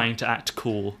Yeah. trying to act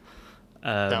cool.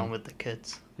 Down with the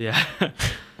kids. Yeah.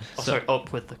 Oh, sorry,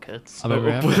 up with the kids. I mean,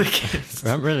 we Up with haven't, the kids. we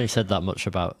haven't really said that much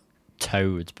about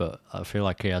Toad, but I feel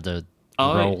like he had a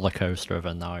Oh, roller coaster of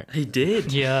a night. He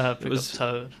did. Yeah, It was-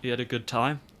 Toad. He had a good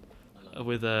time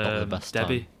with Not the best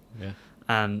Debbie. time. Yeah.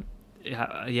 And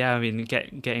yeah, I mean,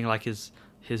 getting like his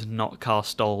not car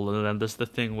stolen, and then there's the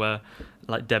thing where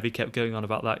like Debbie kept going on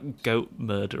about that goat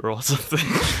murder or something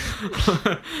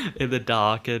in the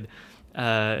dark, and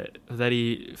then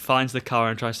he finds the car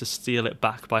and tries to steal it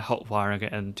back by hot wiring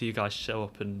it, and two guys show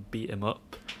up and beat him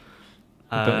up.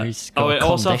 But he's got a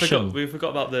also I condition. forgot, we forgot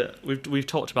about we've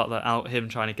talked about that out him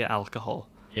trying to get alcohol.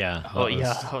 Yeah. Oh, that was-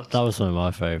 yeah. That was one of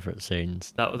my favourite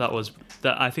scenes. That was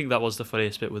I think that was the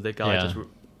funniest bit with the guy Yeah. just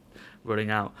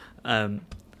running out.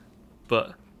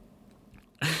 But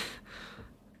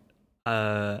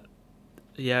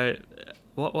yeah,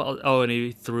 What? Oh, and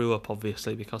he threw up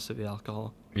obviously because of the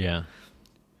alcohol. Yeah.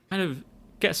 Kind of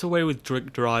gets away with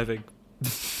drink driving.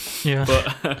 Yeah.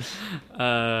 But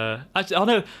actually,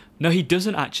 oh no, he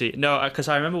doesn't actually. No, because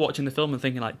I remember watching the film and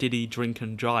thinking like, did he drink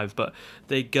and drive? But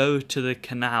they go to the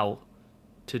canal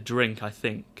to drink, I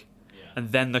think,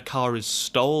 and then the car is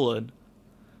stolen,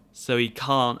 so he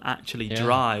can't actually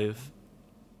drive.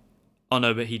 Oh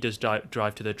no, but he does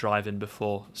drive to the drive-in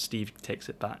before Steve takes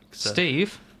it back. So.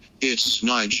 Steve? It's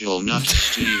Nigel, not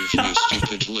Steve, you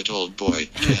stupid little boy,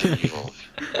 Daniel.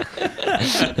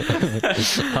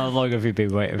 How long have you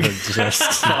been waiting for him to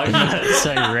just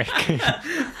say Rick?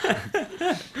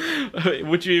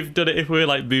 Would you have done it if we were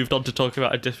like moved on to talk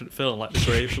about a different film, like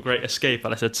The Great Escape,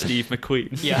 and I said Steve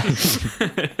McQueen? Yeah.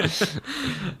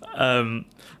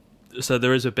 So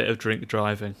there is a bit of drink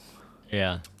driving.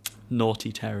 Yeah.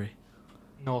 Naughty Terry.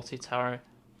 Naughty Terry.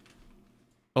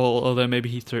 Although maybe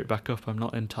he threw it back up. I'm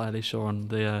not entirely sure on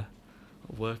the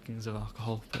workings of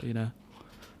alcohol, but you know.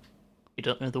 You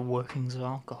don't know the workings of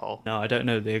alcohol? No, I don't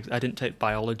know. I didn't take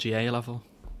biology A level.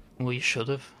 Well, you should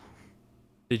have.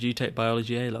 Did you take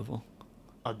biology A level?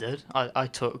 I did. I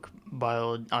took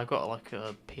biology. I got like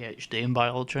a PhD in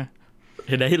biology.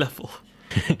 In A level?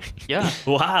 Yeah.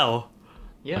 Wow.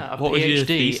 Yeah, a What was your PhD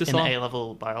thesis in on? A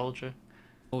level biology.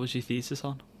 What was your thesis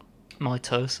on?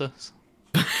 Mitosis.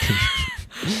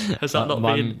 Has that not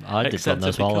been I did one as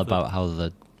extensively well covered? about how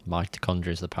the mitochondria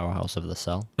is the powerhouse of the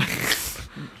cell.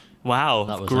 Wow,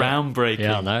 That was it. groundbreaking.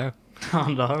 Yeah, I know. Oh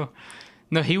no.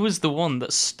 No, he was the one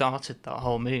that started that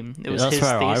whole meme. It was That's his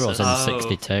where thesis. I was in Oh.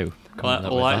 62. coming up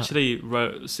Well, with I that. actually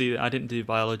wrote. See, I didn't do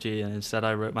biology, and instead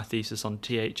I wrote my thesis on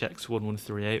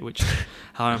THX1138, which is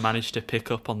how I managed to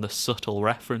pick up on the subtle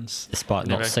reference. Despite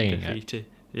not American seeing it. Graffiti.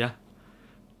 Yeah.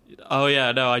 Oh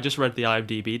yeah, no, I just read the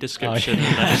IMDb description.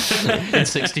 yeah. In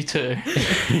 62.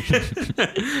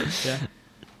 Yeah.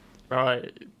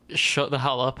 Right, shut the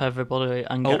hell up, everybody,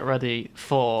 and get ready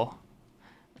for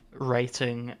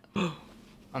rating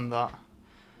and that.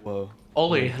 Whoa.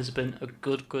 Ollie has been a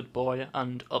good boy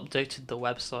and updated the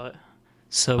website.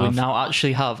 So we I've- now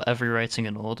actually have every rating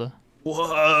in order.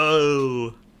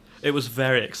 Whoa! It was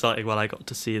very exciting when I got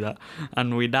to see that,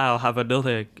 and we now have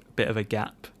another bit of a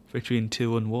gap between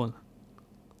 2 and 1.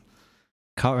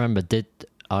 Can't remember.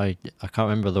 I can't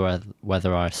remember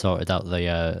whether I sorted out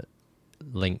the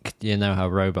link. You know how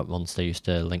Robot Monster used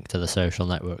to link to the social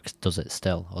networks? Does it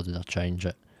still, or did I change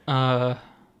it?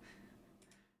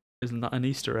 Isn't that an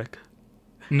Easter egg?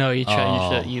 No, you changed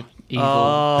Oh. it, you evil.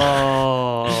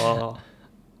 Oh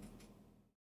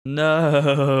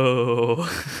no!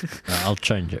 I'll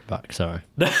change it back. Sorry.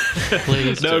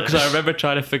 Please No, do. because I remember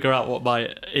trying to figure out what my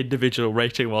individual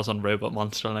rating was on Robot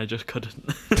Monster, and I just couldn't.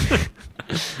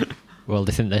 Well,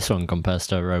 do you think this one compares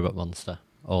to Robot Monster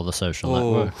or the social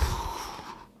network?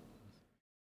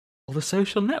 Well, the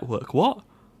social network. What?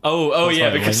 Oh, That's yeah,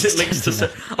 why it because it links links to.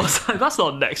 to I was like, that's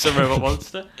not next to Robot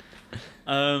Monster.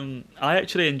 I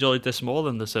actually enjoyed this more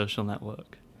than the social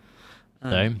network.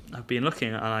 Same. I've been looking,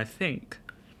 and I think.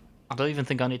 I don't even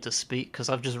think I need to speak because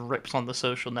I've just ripped on the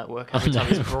social network every time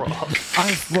it's brought up.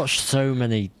 I've watched so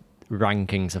many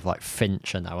rankings of like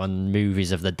Fincher now and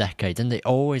movies of the decade, and it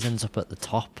always ends up at the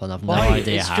top, and I've no Why?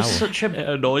 idea It's how. just such It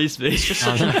a annoys me. it's just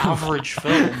such an average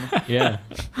film. Yeah.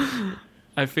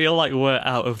 I feel like we're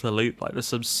out of the loop. Like there's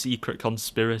some secret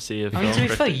conspiracy of. I mean, to film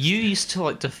be fair, critics. you used to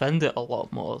like defend it a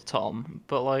lot more, Tom.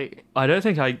 But like, I don't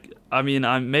think I mean,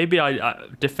 I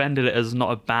defended it as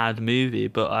not a bad movie,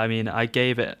 but I mean, I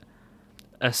gave it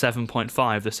a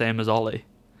 7.5, the same as Ollie.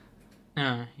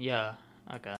 yeah,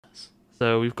 I guess.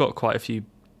 So we've got quite a few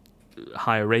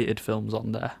higher rated films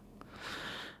on there.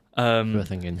 We're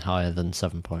thinking higher than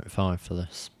 7.5 for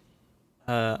this.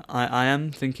 I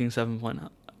am thinking 7.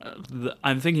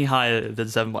 I'm thinking higher than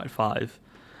 7.5.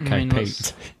 Okay, I mean,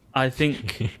 Pete. I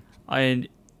think I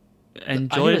I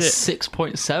enjoyed give it.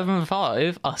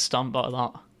 6.75. I stand by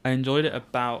that. I enjoyed it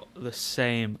about the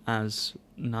same as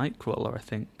Nightcrawler, I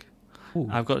think. Ooh.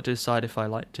 I've got to decide if I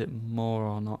liked it more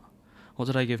or not. What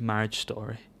did I give Marriage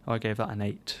Story? Oh, I gave that an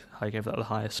 8. I gave that the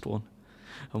highest one.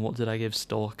 And what did I give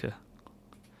Stalker?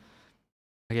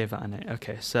 I gave that an 8.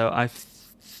 Okay, so I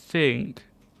think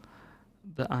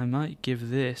that I might give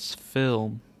this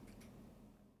film...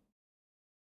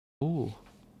 Ooh.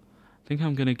 I think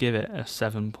I'm going to give it a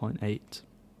 7.8.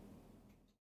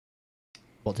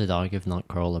 What did I give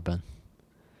Nightcrawler, Ben?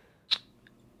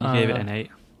 You gave it an 8.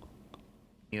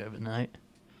 You overnight.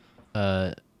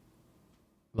 Well,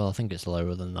 I think it's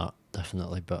lower than that,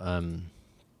 definitely, but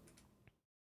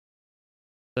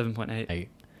 7.8. 8.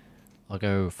 I'll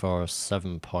go for a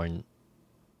 7.6,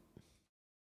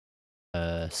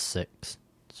 so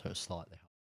it's slightly higher.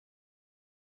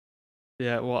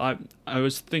 Yeah, well, I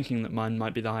was thinking that mine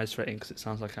might be the highest rating because it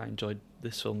sounds like I enjoyed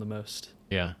this film the most.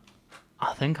 Yeah.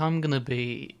 I think I'm gonna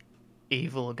be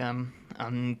evil again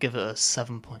and give it a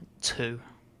 7.2.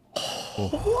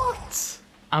 What?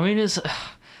 I mean,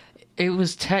 it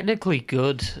was technically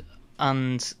good,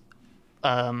 and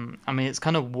I mean, it's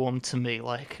kind of warm to me.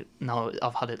 Like now,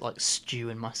 I've had it like stew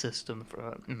in my system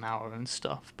for an hour and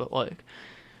stuff. But like,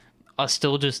 I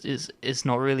still just it's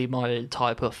not really my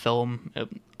type of film.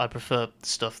 I prefer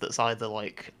stuff that's either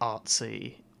like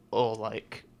artsy or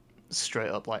like straight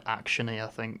up like actiony. I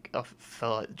think I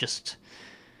felt like just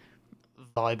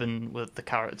vibing with the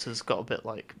characters got a bit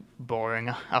like boring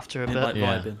after a bit. Like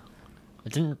Yeah. vibing.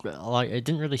 It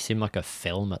didn't really seem like a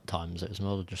film at times. It was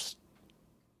more just,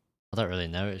 I don't really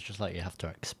know. It's just like you have to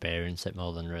experience it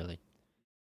more than really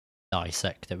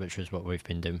dissect it, which is what we've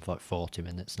been doing for like 40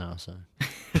 minutes now. So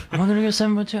Am I gonna go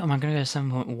 7.2? Am I gonna go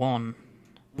 7.1?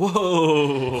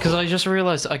 Whoa! Because I just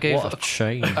realised I gave what a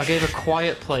change! I gave A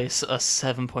Quiet Place a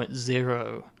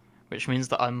 7.0, which means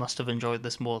that I must have enjoyed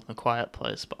this more than A Quiet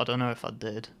Place, but I don't know if I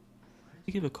did.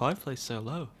 You give A Quiet Place so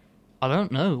low. I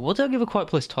don't know. What did I give A Quiet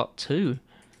Place top 2?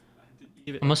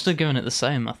 I must have given it the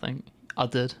same, I think. I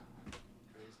did.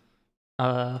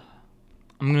 I'm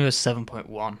gonna go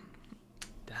 7.1.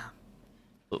 Damn.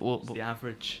 What, It's the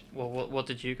average. what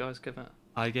did you guys give it?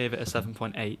 I gave it a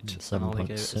 7.8 and Ollie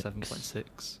gave it a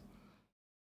 7.6.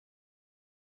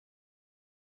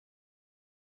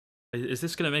 Is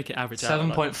this gonna make it average out?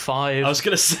 7.5. I was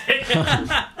gonna say.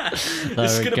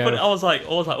 This is we gonna go. put it, I was like,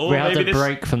 oh, We had maybe a this.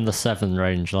 break from the 7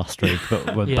 range last week,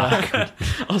 but we're Yeah. back.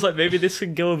 I was like, maybe this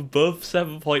can go above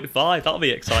 7.5. That'll be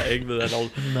exciting. But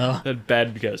No. then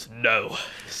Ben goes, no,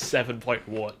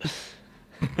 7.1.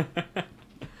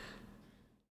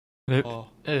 Oh,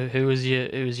 Who was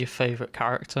your favourite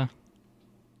character?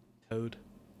 Toad.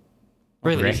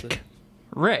 Really? Rick.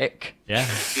 Rick? Yeah.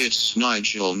 It's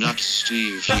Nigel, not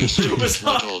Steve, you stupid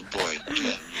little boy.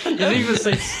 You didn't even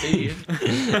say Steve.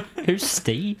 Who's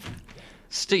Steve?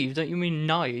 Steve, don't you mean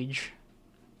Nige?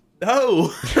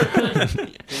 No.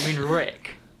 You mean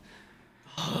Rick?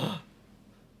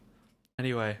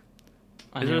 Anyway, is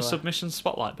there Anyway. a submission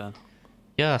spotlight, Ben?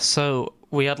 Yeah, so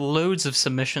we had loads of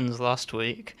submissions last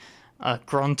week. A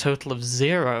grand total of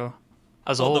 0,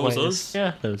 as Oh, that always. was us.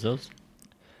 Yeah, that was us.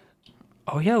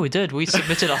 Oh yeah, we did. We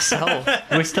submitted ourselves.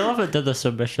 We still haven't done the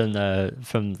submission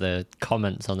from the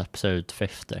comments on episode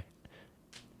 50.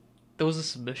 There was a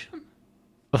submission?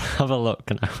 Have a look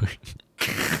now.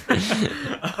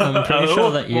 I'm pretty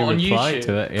sure that you What, on replied YouTube?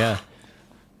 to it, yeah.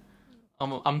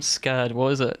 I'm scared.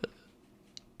 What is it?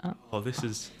 Oh, this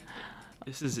is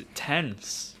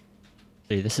tense.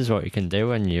 See, this is what you can do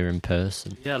when you're in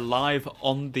person. Yeah, live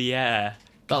on the air.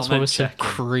 That's why Comment we're so checking.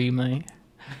 creamy.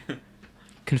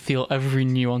 Can feel every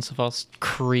nuance of our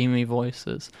creamy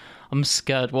voices. I'm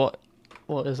scared. What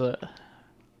is it?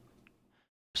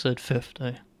 Episode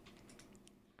 50.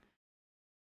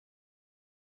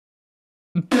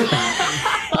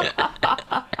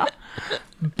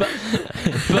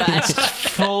 Best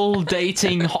full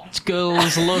dating hot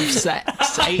girls love sex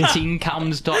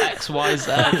 18cams.xyz.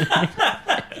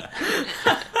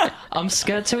 I'm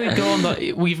scared to go on that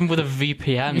even with a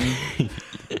VPN.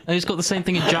 And it's got the same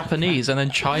thing in Japanese and then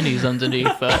Chinese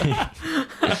underneath it.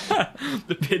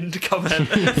 The pinned comment.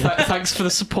 Thanks for the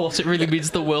support. It really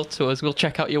means the world to us. We'll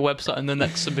check out your website in the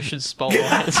next submission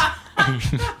spotlight.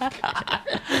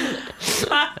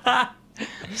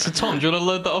 So Tom, do you want to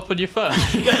load that up on your phone?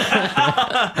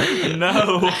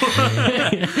 No.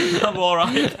 I'm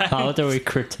alright. How do we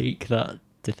critique that,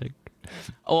 do you think?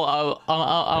 Oh,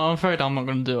 I'm afraid I'm not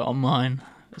going to do it on mine.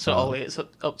 So Oh. Ollie, it's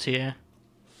up to you.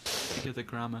 Give the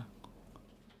grammar.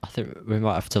 I think we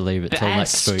might have to leave it till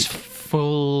next week.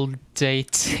 Full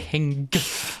dating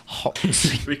hot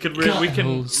We can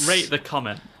girls rate the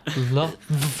comment. love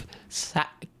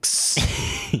sex.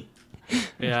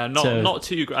 Yeah, So- not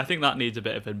too. I think that needs a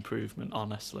bit of improvement,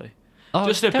 honestly. Oh,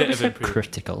 Just a don't bit be of so improvement.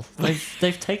 critical.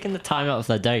 They've taken the time out of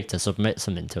their day to submit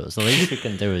something to us. The least we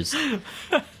can do is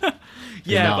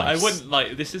Yeah, but I Nice. wouldn't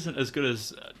like. This isn't as good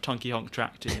as Chunky Honk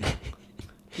Tractor. You know?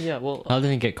 Yeah, well, how do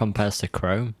you think it compares to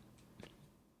Chrome?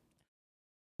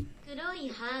 黒い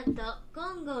ハート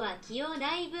今後は気を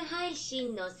ライブ配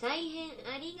信の再編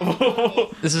ありがと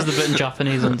うです this is the bit in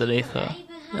Japanese underneath ラ it. イ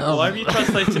ブ配信 Why have you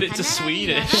translated it to かなり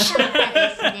Swedish? 長かった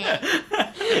ですね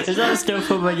Is that still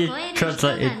from when you 超える人が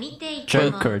translated 見ていた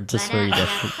Joker into Swedish. やっ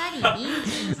ぱり隣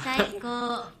人最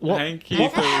高 Thank you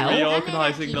for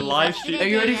reorganizing the live stream. Are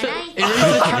you ready for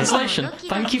the translation?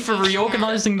 Thank you for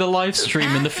reorganizing the live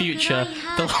stream in the future.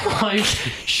 The live,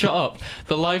 shut up.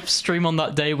 The live stream on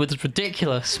that day was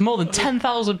ridiculous. More than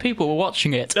 10,000 people were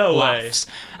watching it. No way. Laughs.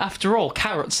 After all,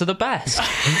 carrots are the best.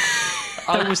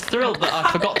 I was thrilled that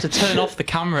I forgot to turn off the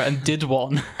camera and did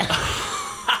one.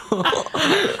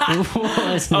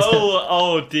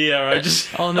 Oh dear! I just.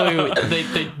 Oh no,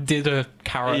 they did a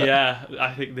carrot. Yeah,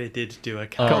 I think they did do a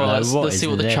Come carrot. on, no, let's what see is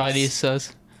what the this? Chinese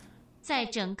says. 在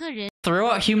整个人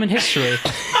Throughout human history.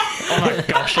 Oh my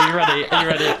gosh, are you ready? Are you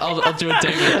ready? I'll do a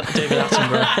David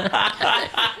Attenborough.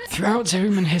 Throughout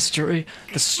human history,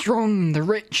 the strong, the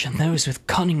rich, and those with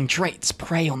cunning traits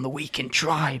prey on the weak in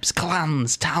tribes,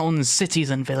 clans, towns, cities,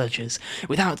 and villages,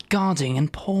 without guarding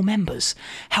and poor members.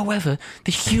 However,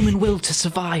 the human will to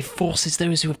survive forces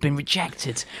those who have been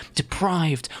rejected,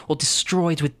 deprived, or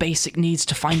destroyed with basic needs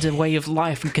to find a way of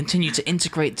life and continue to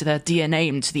integrate their DNA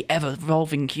into the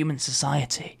ever-evolving human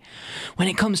society. When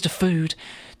it comes to food,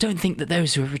 don't think that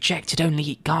those who are rejected only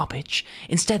eat garbage.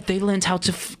 Instead, they learned how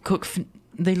to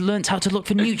They learnt how to look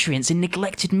for nutrients in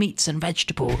neglected meats and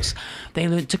vegetables. They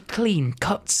learnt to clean,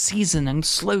 cut, season, and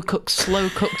slow cook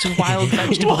wild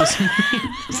vegetables.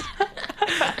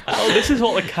 Oh, this is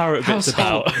what the carrot bit's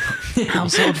about.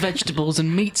 Household vegetables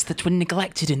and meats that were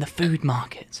neglected in the food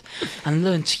market, and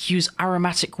learned to use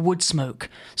aromatic wood smoke,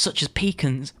 such as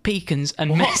pecans,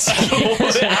 and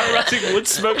mesquite. Aromatic wood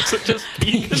smoke, such as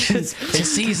pecans. To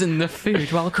season the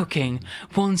food while cooking.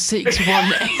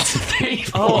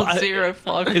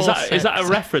 161834054. Is that a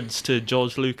reference to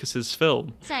George Lucas's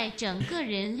film? 在整个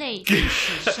人类历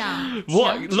史上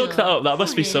What? 强者 Look that up. That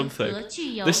must be 富人 something. 和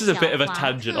具有 This is a bit of a 狡猾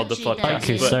tangent on the 特质的 podcast, Thank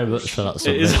you but so much for that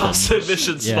it is our submission.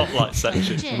 submission Yeah. spotlight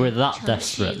section. 镇 We're that 城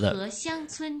desperate 市 that- 和乡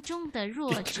村中的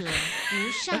弱者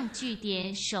无上据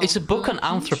点守 It's a book 和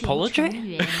on 族群 anthropology? 成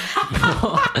员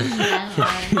然而，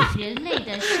人类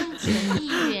的生存意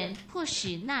愿迫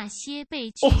使那些被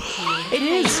拒绝、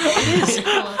被迫摧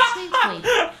毁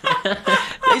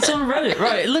It's on Reddit,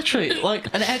 right? Literally, like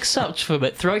an excerpt from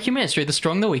it. Throughout human history, the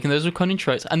strong, the weak, and those with cunning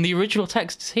traits, and the original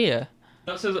text is here.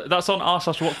 That's on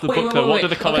r/what's-the-book. What do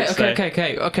the comments say?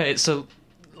 Okay. So,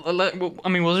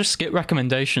 we'll just skip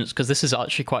recommendations because this is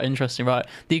actually quite interesting, right?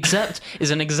 The Except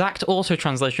is an exact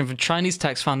auto-translation of a Chinese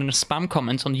text found in a spam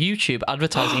comment on YouTube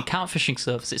advertising a catfishing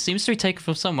service. It seems to be taken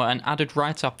from somewhere and added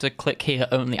right after click here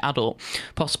only adult,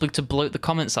 possibly to bloat the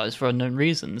comment size for unknown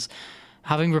reasons.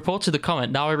 Having reported the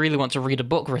comment, now I really want to read a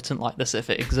book written like this if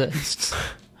it exists.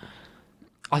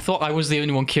 I thought I was the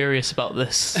only one curious about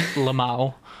this,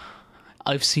 Lamau.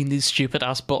 I've seen these stupid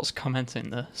ass bots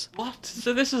commenting this. What?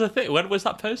 So this is a thing. When was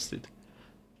that posted?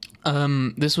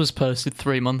 This was posted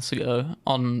 3 months ago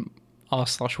on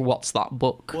r/what's that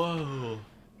book. Whoa.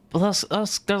 Well, that's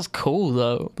cool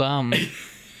though. Well,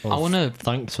 I wanna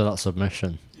Thanks for that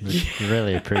submission.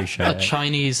 Really appreciate a it.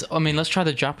 Chinese. I mean, let's try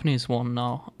the Japanese one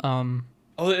now.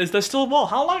 Oh, is there still more?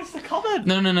 How long is the comment?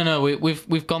 No.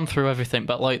 We've gone through everything,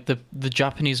 but like the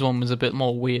Japanese one was a bit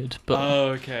more weird. But Oh,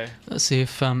 okay. let's see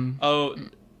if Oh,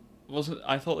 wasn't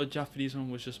I thought the Japanese one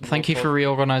was just more Thank you for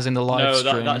reorganizing the live No,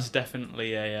 stream. that's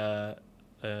definitely a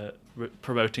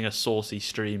promoting a saucy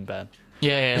stream, Ben.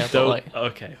 Yeah, but Don't, like,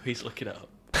 okay, he's looking it up.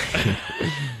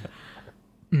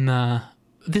 nah.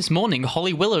 This morning,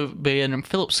 Holly Willoughby and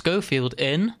Philip Schofield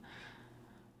in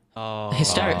Oh.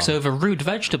 hysterics over rude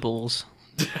vegetables.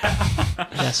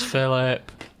 Yes,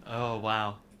 Philip. Oh,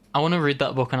 wow. I want to read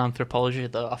that book on anthropology,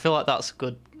 though. I feel like that's a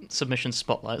good submission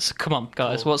spotlight. So come on,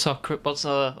 guys. Cool. What's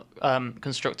our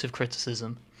constructive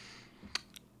criticism?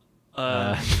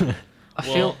 I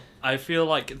I feel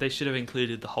like they should have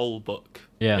included the whole book.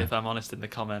 Yeah. If I'm honest, in the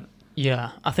comment.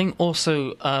 Yeah, I think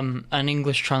also an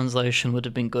English translation would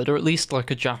have been good, or at least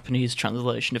like a Japanese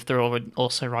translation if they're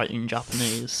also writing in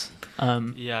Japanese.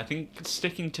 Yeah, I think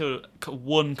sticking to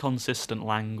one consistent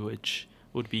language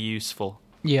would be useful.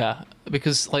 Yeah,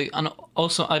 because like, and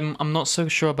also I'm not so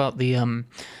sure about the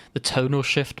tonal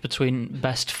shift between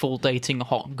best full dating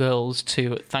hot girls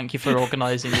to thank you for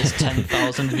organising this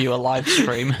 10,000 viewer live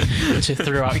stream to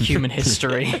throughout human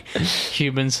history,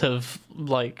 humans have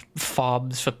like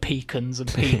farms for pecans or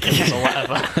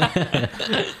whatever.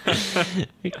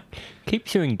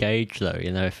 Keeps you engaged though,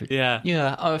 you know. If Yeah.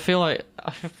 Yeah, I feel like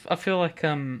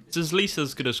Is Lisa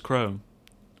as good as Chrome?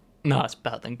 no, it's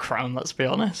better than Crown. Let's be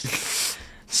honest.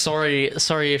 Sorry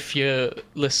if you're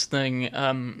listening,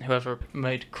 whoever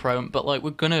made Chrome, but like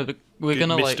we're gonna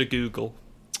Mr. like Google.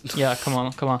 yeah, come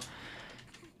on.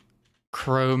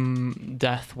 Chrome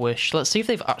Death Wish. Let's see if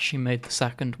they've actually made the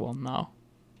second one now.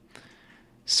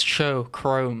 Show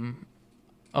Chrome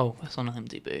Oh, it's on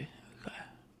IMDb. Okay.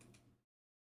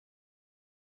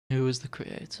 Who was the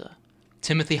creator?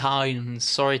 Timothy Hines.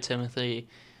 Sorry, Timothy.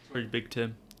 Pretty big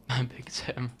Tim. Big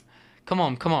Tim. Come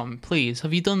on, please.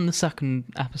 Have you done the second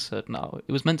episode now?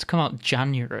 It was meant to come out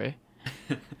January.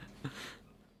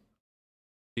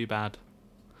 Too bad.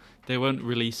 They won't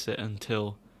release it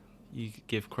until you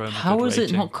give Chrome a How good has it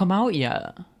rating. not come out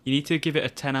yet? You need to give it a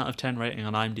 10 out of 10 rating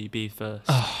on IMDb first.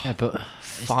 Yeah, but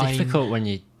it's Fine. difficult when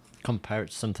you compare it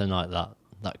to something like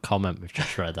that comment we've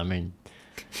just read. I mean,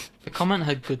 The comment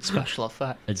had good special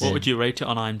effects. What would you rate it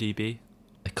on IMDb?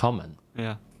 a comment?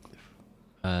 Yeah.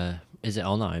 Is it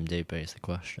on IMDb is the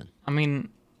question. I mean,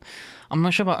 I'm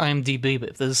not sure about IMDb, but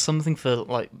if there's something for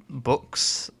like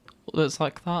books that's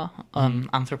like that,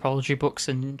 anthropology books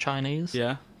in Chinese.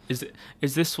 Yeah.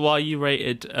 Is this why you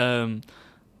rated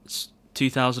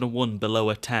 2001 below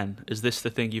a 10? Is this the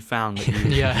thing you found that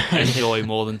you Yeah. enjoy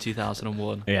more than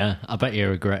 2001? Yeah, I bet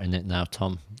you're regretting it now,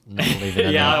 Tom. Not leaving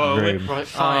in Yeah, that well, room. Right,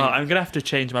 fine. I'm gonna have to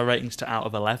change my ratings to out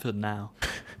of 11 now.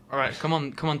 All right, come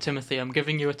on, Timothy. I'm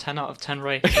giving you a 10 out of 10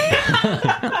 rating.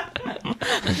 Yeah,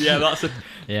 that's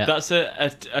Yeah. that's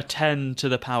a 10 to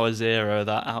the power 0.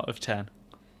 That out of 10.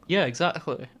 Yeah,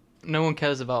 exactly. No one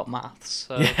cares about maths.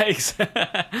 So. Yeah,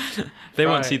 exactly. They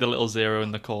won't Right. see the little 0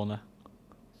 in the corner.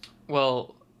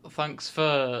 Well, thanks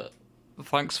for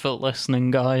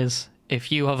listening, guys.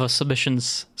 If you have a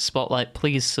submissions spotlight,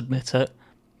 please submit it.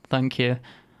 Thank you.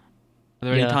 Are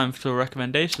there Yeah. any time for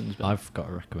recommendations? Ben? I've got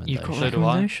a recommendation. You've got a So do I.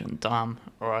 recommendation? Damn.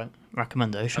 All right.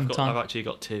 Recommendation I've time. actually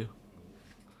got 2.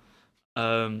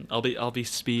 I'll be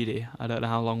speedy. I don't know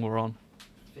how long we're on.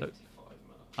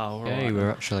 Oh, all Hey, right.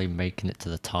 we're actually making it to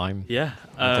the time. Yeah.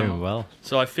 We're doing well.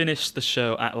 So I finished the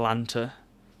show Atlanta,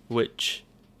 which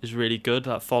is really good.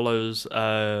 That follows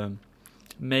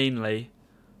mainly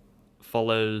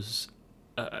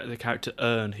the character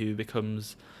Ern, who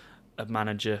becomes a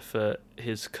manager for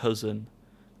his cousin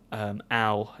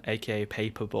Al, aka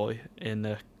Paperboy,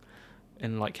 in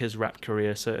like his rap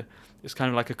career. So it's kind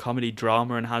of like a comedy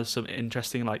drama and has some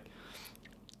interesting, like,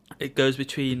 it goes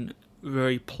between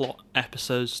very plot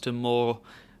episodes to more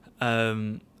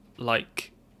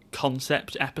like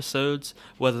concept episodes,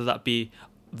 whether that be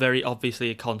very obviously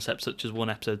a concept such as one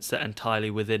episode set entirely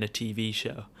within a TV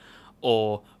show,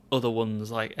 or other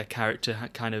ones like a character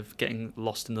kind of getting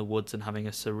lost in the woods and having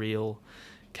a surreal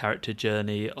character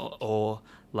journey, or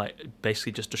like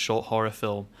basically just a short horror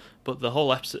film. But the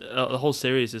whole episode, the whole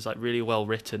series is like really well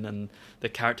written, and the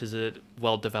characters are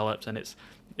well developed, and it's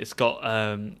got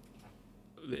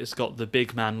the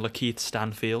big man Lakeith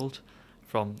Stanfield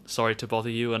from Sorry to Bother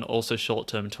You, and also Short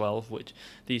Term 12, which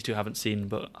these two haven't seen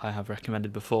but I have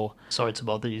recommended before. Sorry to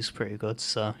bother you. Is pretty good.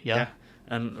 So yeah.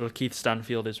 And Lakeith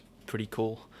Stanfield is pretty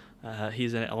cool.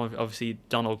 He's in it. Obviously,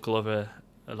 Donald Glover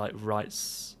like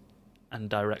writes and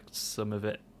directs some of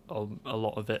it, or a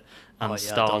lot of it, and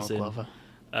stars Donald in Glover.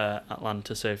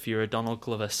 Atlanta. So if you're a Donald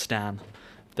Glover stan,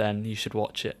 then you should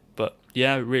watch it. But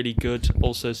yeah, really good.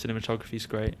 Also, cinematography's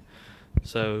great.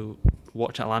 So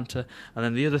watch Atlanta. And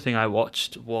then the other thing I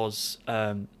watched was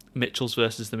Mitchell's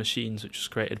versus the Machines, which was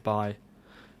created by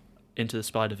Into the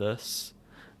Spider-Verse,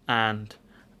 and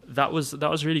that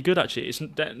was really good actually. It's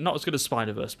not as good as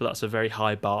Spider-Verse, but that's a very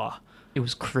high bar. It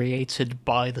was created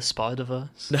by the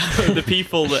Spider-Verse. The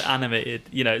people that animated,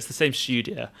 it's the same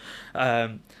studio,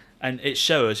 and it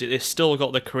shows it's still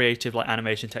got the creative like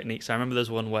animation techniques. I remember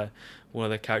there's one where one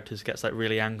of the characters gets like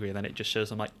really angry, and then it just shows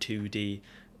them like 2D,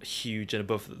 huge and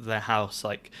above their house,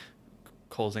 like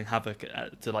causing havoc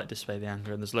to like display the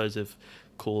anger. And there's loads of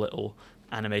cool little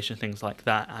animation things like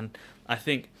that. And I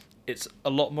think it's a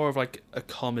lot more of like a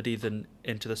comedy than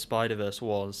Into the Spider-Verse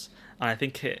was, and I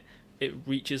think it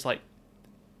reaches like.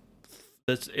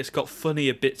 It's got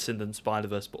funnier bits in than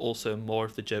Spider-Verse, but also more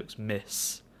of the jokes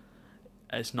miss.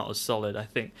 It's not as solid. I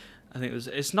think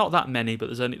it's not that many,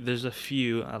 but there's a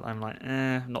few. I'm like,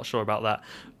 I'm not sure about that.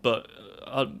 But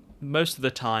most of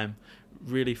the time,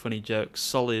 really funny jokes,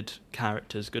 solid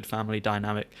characters, good family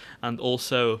dynamic, and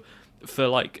also for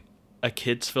like a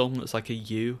kids film that's like a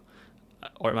U,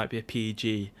 or it might be a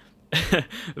PG.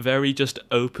 Very just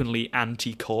openly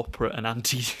anti-corporate and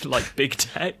anti like big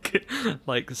tech,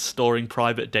 like storing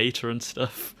private data and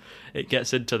stuff. It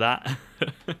gets into that,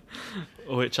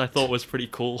 which I thought was pretty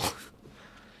cool.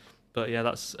 But yeah,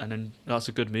 that's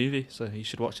a good movie, so you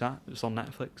should watch that. It's on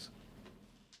Netflix.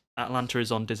 Atlanta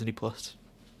is on Disney Plus.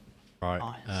 Right.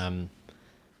 Nice. I'm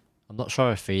not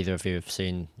sure if either of you have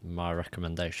seen my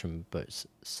recommendation, but it's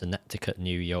Synecdoche,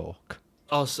 New York.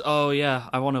 Oh yeah,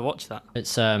 I want to watch that. It's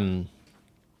so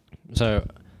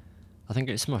I think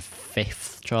it's my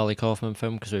 5th Charlie Kaufman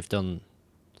film, because we've done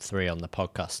 3 on the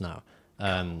podcast now.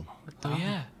 Oh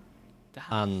yeah.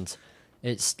 And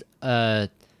it's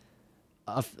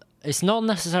it's not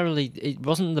necessarily, it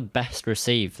wasn't the best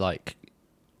received, like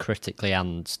critically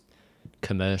and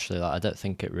commercially. Like I don't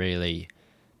think it really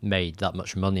made that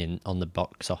much money on the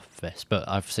box office, but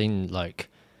I've seen like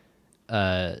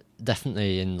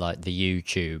definitely in like the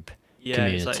YouTube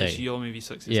community. It's like Your Movie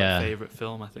Sucks. It's Yeah. like favourite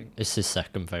film, I think. It's his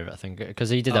second favorite, I think, because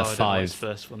he did I a don't know what his 5.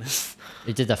 first one is.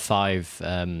 He did a 5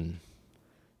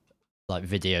 like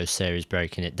video series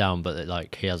breaking it down, but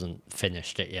like he hasn't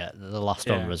finished it yet. The last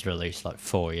one was released like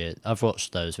 4 years. I've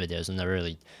watched those videos and they're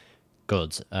really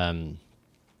good.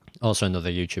 Also another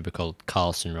YouTuber called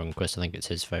Carlson Runquist, I think it's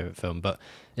his favourite film, but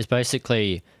it's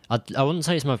basically, I wouldn't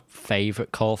say it's my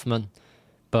favourite Kaufman,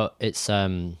 but it's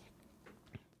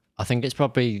I think it's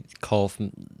probably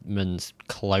Kaufman's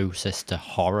closest to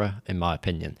horror in my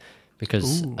opinion,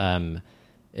 because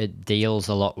it deals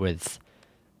a lot with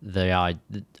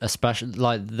especially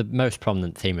like the most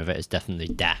prominent theme of it is definitely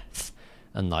death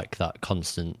and like that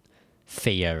constant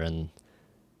fear and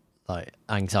like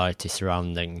anxiety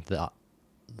surrounding that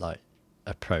like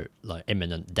approach, like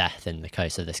imminent death in the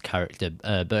case of this character,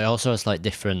 but it also has like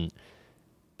different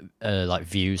like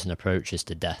views and approaches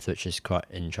to death, which is quite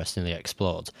interestingly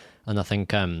explored. And I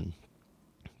think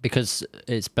because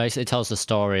it's basically tells the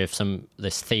story of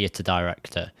this theatre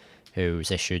director who's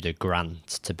issued a grant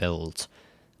to build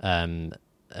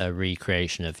a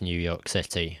recreation of New York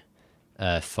City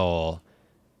for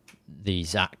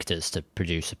these actors to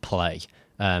produce a play,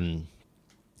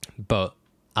 but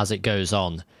as it goes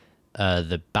on,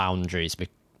 the boundaries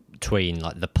between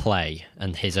like the play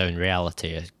and his own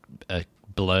reality are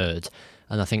blurred.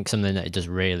 And I think something that it does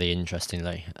really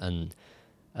interestingly and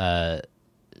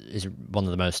is one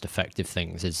of the most effective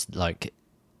things is like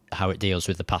how it deals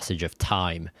with the passage of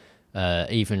time.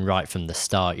 Even right from the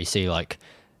start, you see like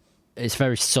it's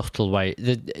very subtle way.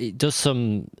 It does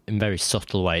some in very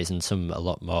subtle ways and some a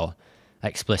lot more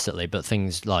explicitly. But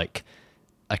things like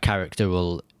a character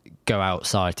will go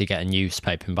outside to get a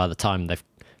newspaper, and by the time they've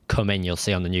come in, you'll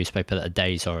see on the newspaper that a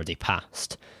day's already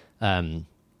passed. And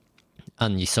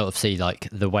you sort of see like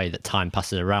the way that time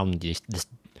passes around you. This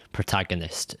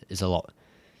protagonist is a lot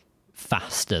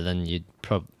faster than you'd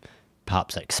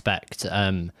perhaps expect.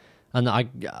 And I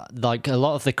like a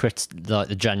lot of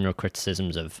the general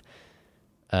criticisms of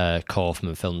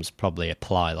Kaufman films probably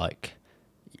apply. Like,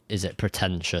 is it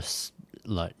pretentious?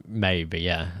 Like maybe,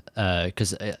 yeah,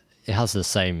 because it has the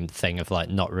same thing of like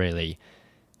not really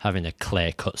having a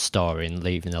clear-cut story and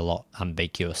leaving a lot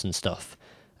ambiguous and stuff.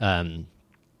 And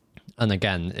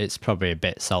again, it's probably a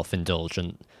bit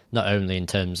self-indulgent, not only in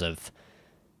terms of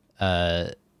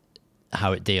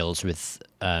how it deals with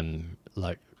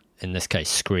like in this case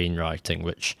screenwriting,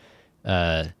 which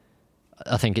I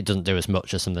think it doesn't do as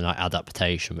much as something like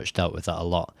Adaptation, which dealt with that a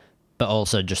lot, but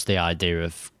also just the idea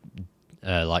of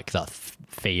like that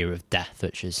fear of death,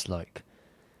 which is like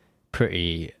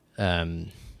pretty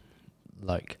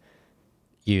like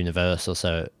universal.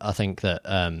 So I think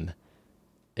that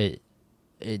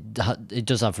it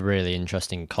does have really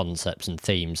interesting concepts and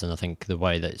themes, and I think the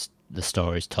way that the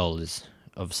story's told is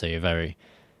obviously a very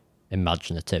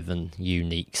imaginative and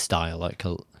unique style, like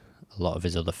a lot of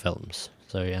his other films.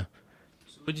 So yeah.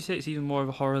 Would you say it's even more of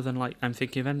a horror than like I'm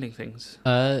Thinking of Ending Things?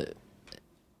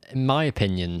 In my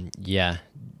opinion, yeah.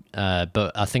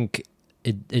 But I think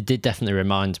it did definitely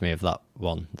remind me of that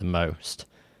one the most.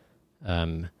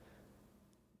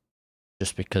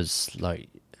 Just because, like,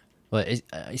 well,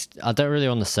 I don't really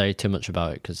want to say too much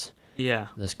about it because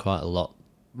there's quite a lot.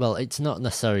 Well, it's not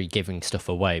necessarily giving stuff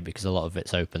away because a lot of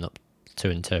it's open up to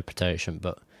interpretation,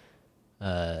 but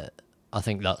I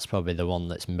think that's probably the one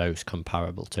that's most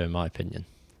comparable to, in my opinion.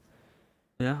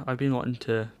 Yeah, I've been wanting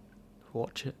to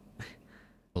watch it.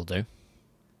 Will do.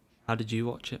 How did you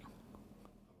watch it?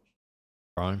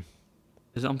 Prime.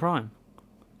 Is it on Prime?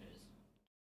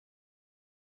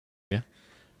 Yeah.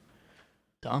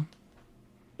 Done.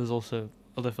 There's also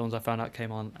other films I found out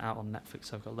came out on Netflix,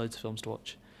 so I've got loads of films to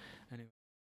watch. Anyway.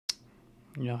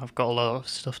 Yeah, I've got a lot of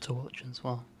stuff to watch as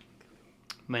well.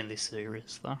 Mainly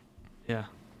series, though. Yeah,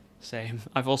 same.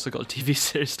 I've also got a TV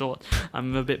series to watch.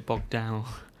 I'm a bit bogged down.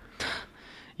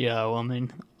 Yeah, well, I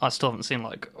mean, I still haven't seen,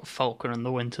 like, Falcon and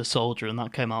the Winter Soldier, and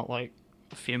that came out, like,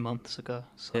 a few months ago.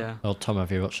 So. Yeah. Well, Tom,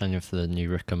 have you watched any of the new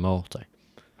Rick and Morty?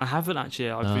 I haven't actually.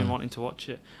 I've been wanting to watch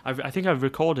it. I think I've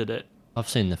recorded it. I've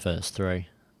seen the first 3,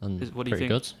 and What do you pretty think?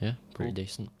 good. Yeah, pretty Cool.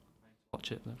 decent.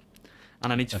 Watch it though.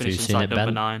 And I need to Have you finish seen Inside it, Number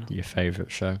Ben? 9. Your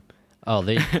favourite show? Oh,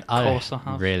 Of course I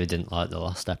have. really didn't like the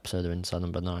last episode of Inside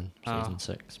Number 9, season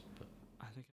 6. But I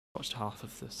think I watched half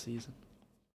of the season.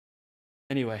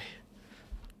 Anyway,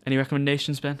 any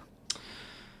recommendations, Ben?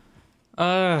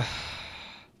 I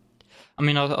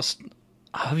mean,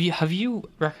 have you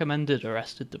recommended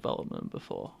Arrested Development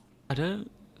before? I don't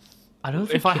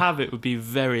think if I have, it would be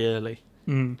very early.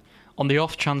 On the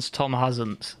off chance Tom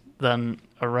hasn't, then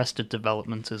Arrested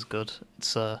Development is good.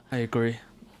 I agree.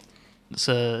 It's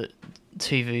a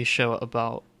TV show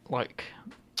about, like,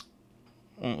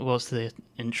 what's the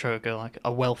intro go, like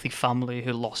a wealthy family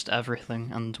who lost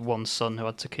everything and one son who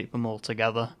had to keep them all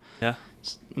together. Yeah.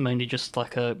 It's mainly just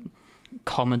like a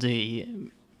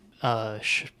comedy,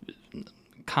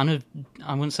 kind of,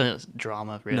 I wouldn't say it's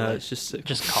drama really. No, it's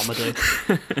just comedy.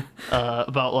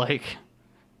 About like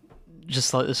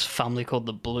just like this family called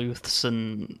the Bluths,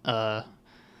 and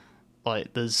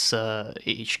like there's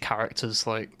each character's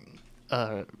like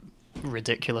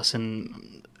ridiculous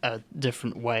in a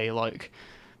different way. Like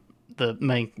the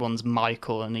main one's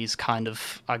Michael, and he's kind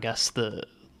of, I guess, the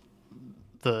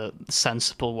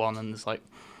sensible one, and there's like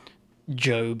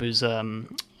Job, who's a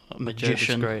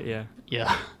magician. Job is great,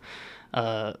 yeah.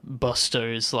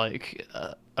 Buster is like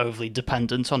overly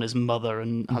dependent on his mother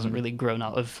and hasn't really grown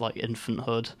out of like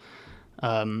infanthood,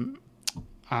 and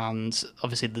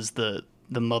obviously there's the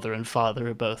mother and father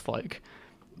are both like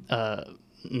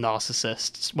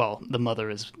narcissists. Well, the mother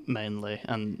is mainly,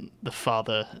 and the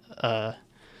father's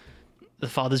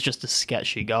just a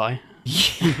sketchy guy.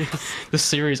 The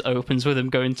series opens with him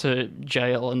going to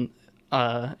jail, and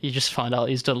you just find out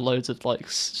he's done loads of like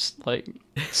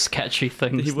sketchy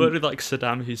things. He worked with like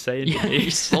Saddam Hussein. Yeah, he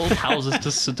sold houses to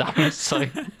Saddam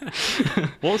Hussein.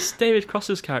 What's David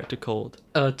Cross's character called?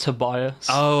 Tobias.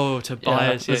 Oh,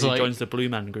 Tobias. Yeah, he like, joins the Blue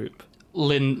Man Group.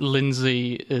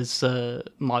 Lindsay is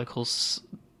Michael's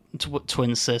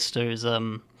twin sister, is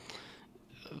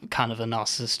kind of a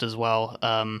narcissist as well,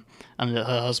 and her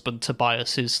husband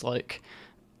Tobias is like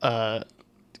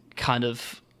kind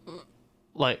of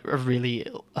like a really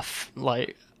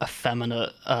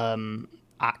effeminate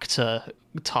actor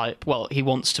type. Well, he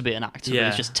wants to be an actor, but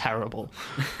he's just terrible.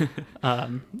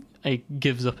 He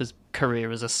gives up his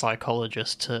career as a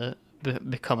psychologist to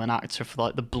become an actor for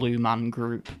like the Blue Man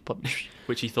Group, but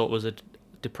which he thought was a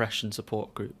depression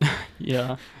support group.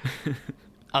 Yeah.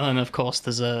 And then of course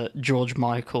there's George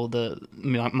Michael,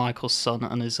 Michael's son,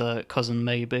 and his cousin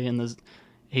Maybe, and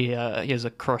he has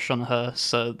a crush on her.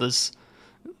 So there's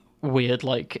weird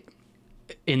like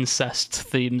incest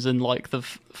themes in like the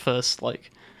first like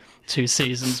 2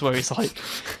 seasons where he's like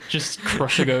just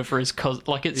crushing over his cousin.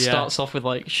 Like it starts off with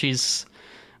like she's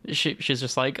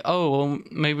just like, oh, well,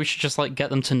 maybe we should just like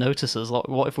get them to notice us. Like,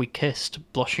 what if we kissed?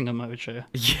 Blushing emoji.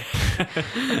 Yeah.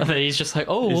 And then he's just like,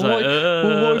 oh, He's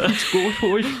well, like, what if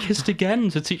we kissed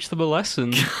again to teach them a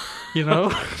lesson? You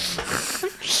know.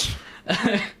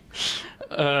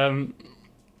 And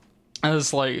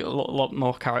there's like a lot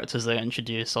more characters they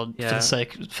introduce. For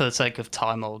the sake of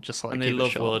time, I'll just like. And they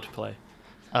love wordplay.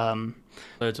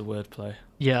 Loads of wordplay.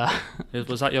 Yeah.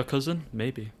 Was that your cousin?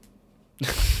 Maybe.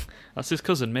 That's his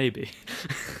cousin, maybe.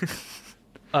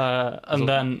 And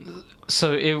then,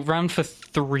 so it ran for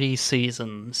 3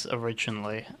 seasons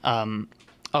originally. And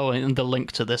the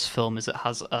link to this film is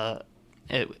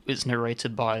it's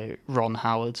narrated by Ron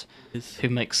Howard, who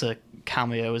makes a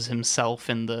cameo as himself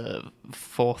in the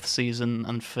 4th season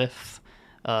and 5th.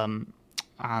 And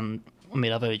I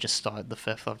mean, I've only just started the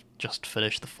 5th. I've just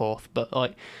finished the 4th. But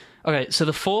like, okay, so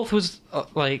the 4th was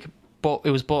it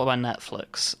was bought by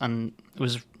Netflix and it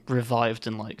was revived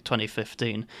in like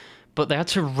 2015, but they had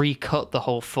to recut the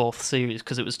whole 4th series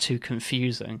because it was too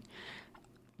confusing.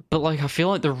 But like, I feel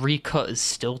like the recut is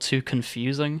still too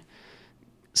confusing,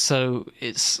 so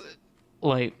it's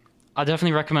like, I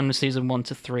definitely recommend season 1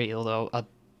 to 3, although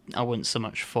I wouldn't so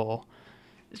much 4.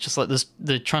 It's just like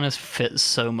they're trying to fit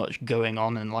so much going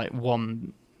on in like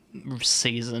 1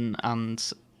 season,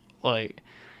 and like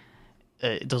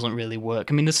it doesn't really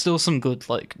work. I mean, there's still some good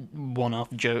like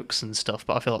one-off jokes and stuff,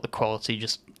 but I feel like the quality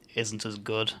just isn't as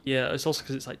good. Yeah, it's also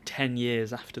because it's like 10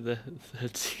 years after the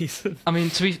 3rd season. I mean,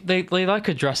 they like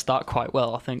addressed that quite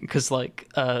well, I think, because like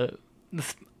I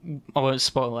won't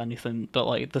spoil anything, but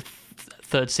like the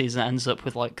 3rd season ends up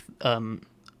with like a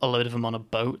load of them on a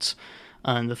boat,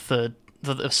 and the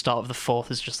start of the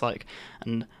 4th is just like,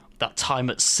 and that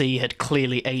time at sea had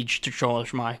clearly aged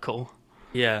George Michael.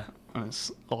 Yeah. And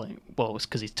it's like, well, it's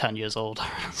because he's 10 years older.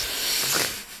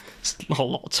 It's a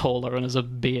lot taller and has a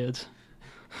beard.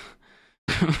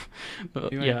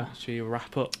 But yeah. Should we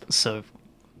wrap up? So,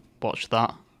 watch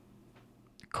that.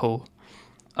 Cool.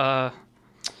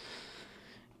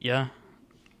 Yeah.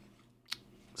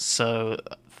 So,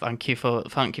 thank you for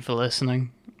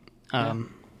listening. We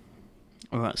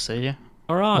might see you.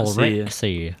 Alright, see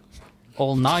you.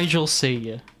 All Nigel see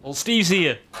you. All Steve see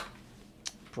you.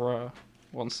 Bruh.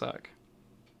 One sec.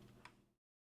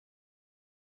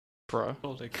 Bruh.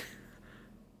 Holding.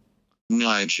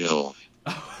 Nigel.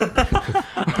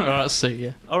 Alright, see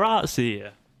ya. Alright, see ya.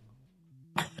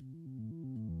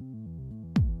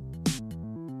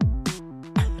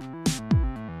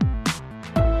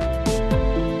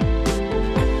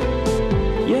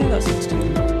 Yeah, that sounds good.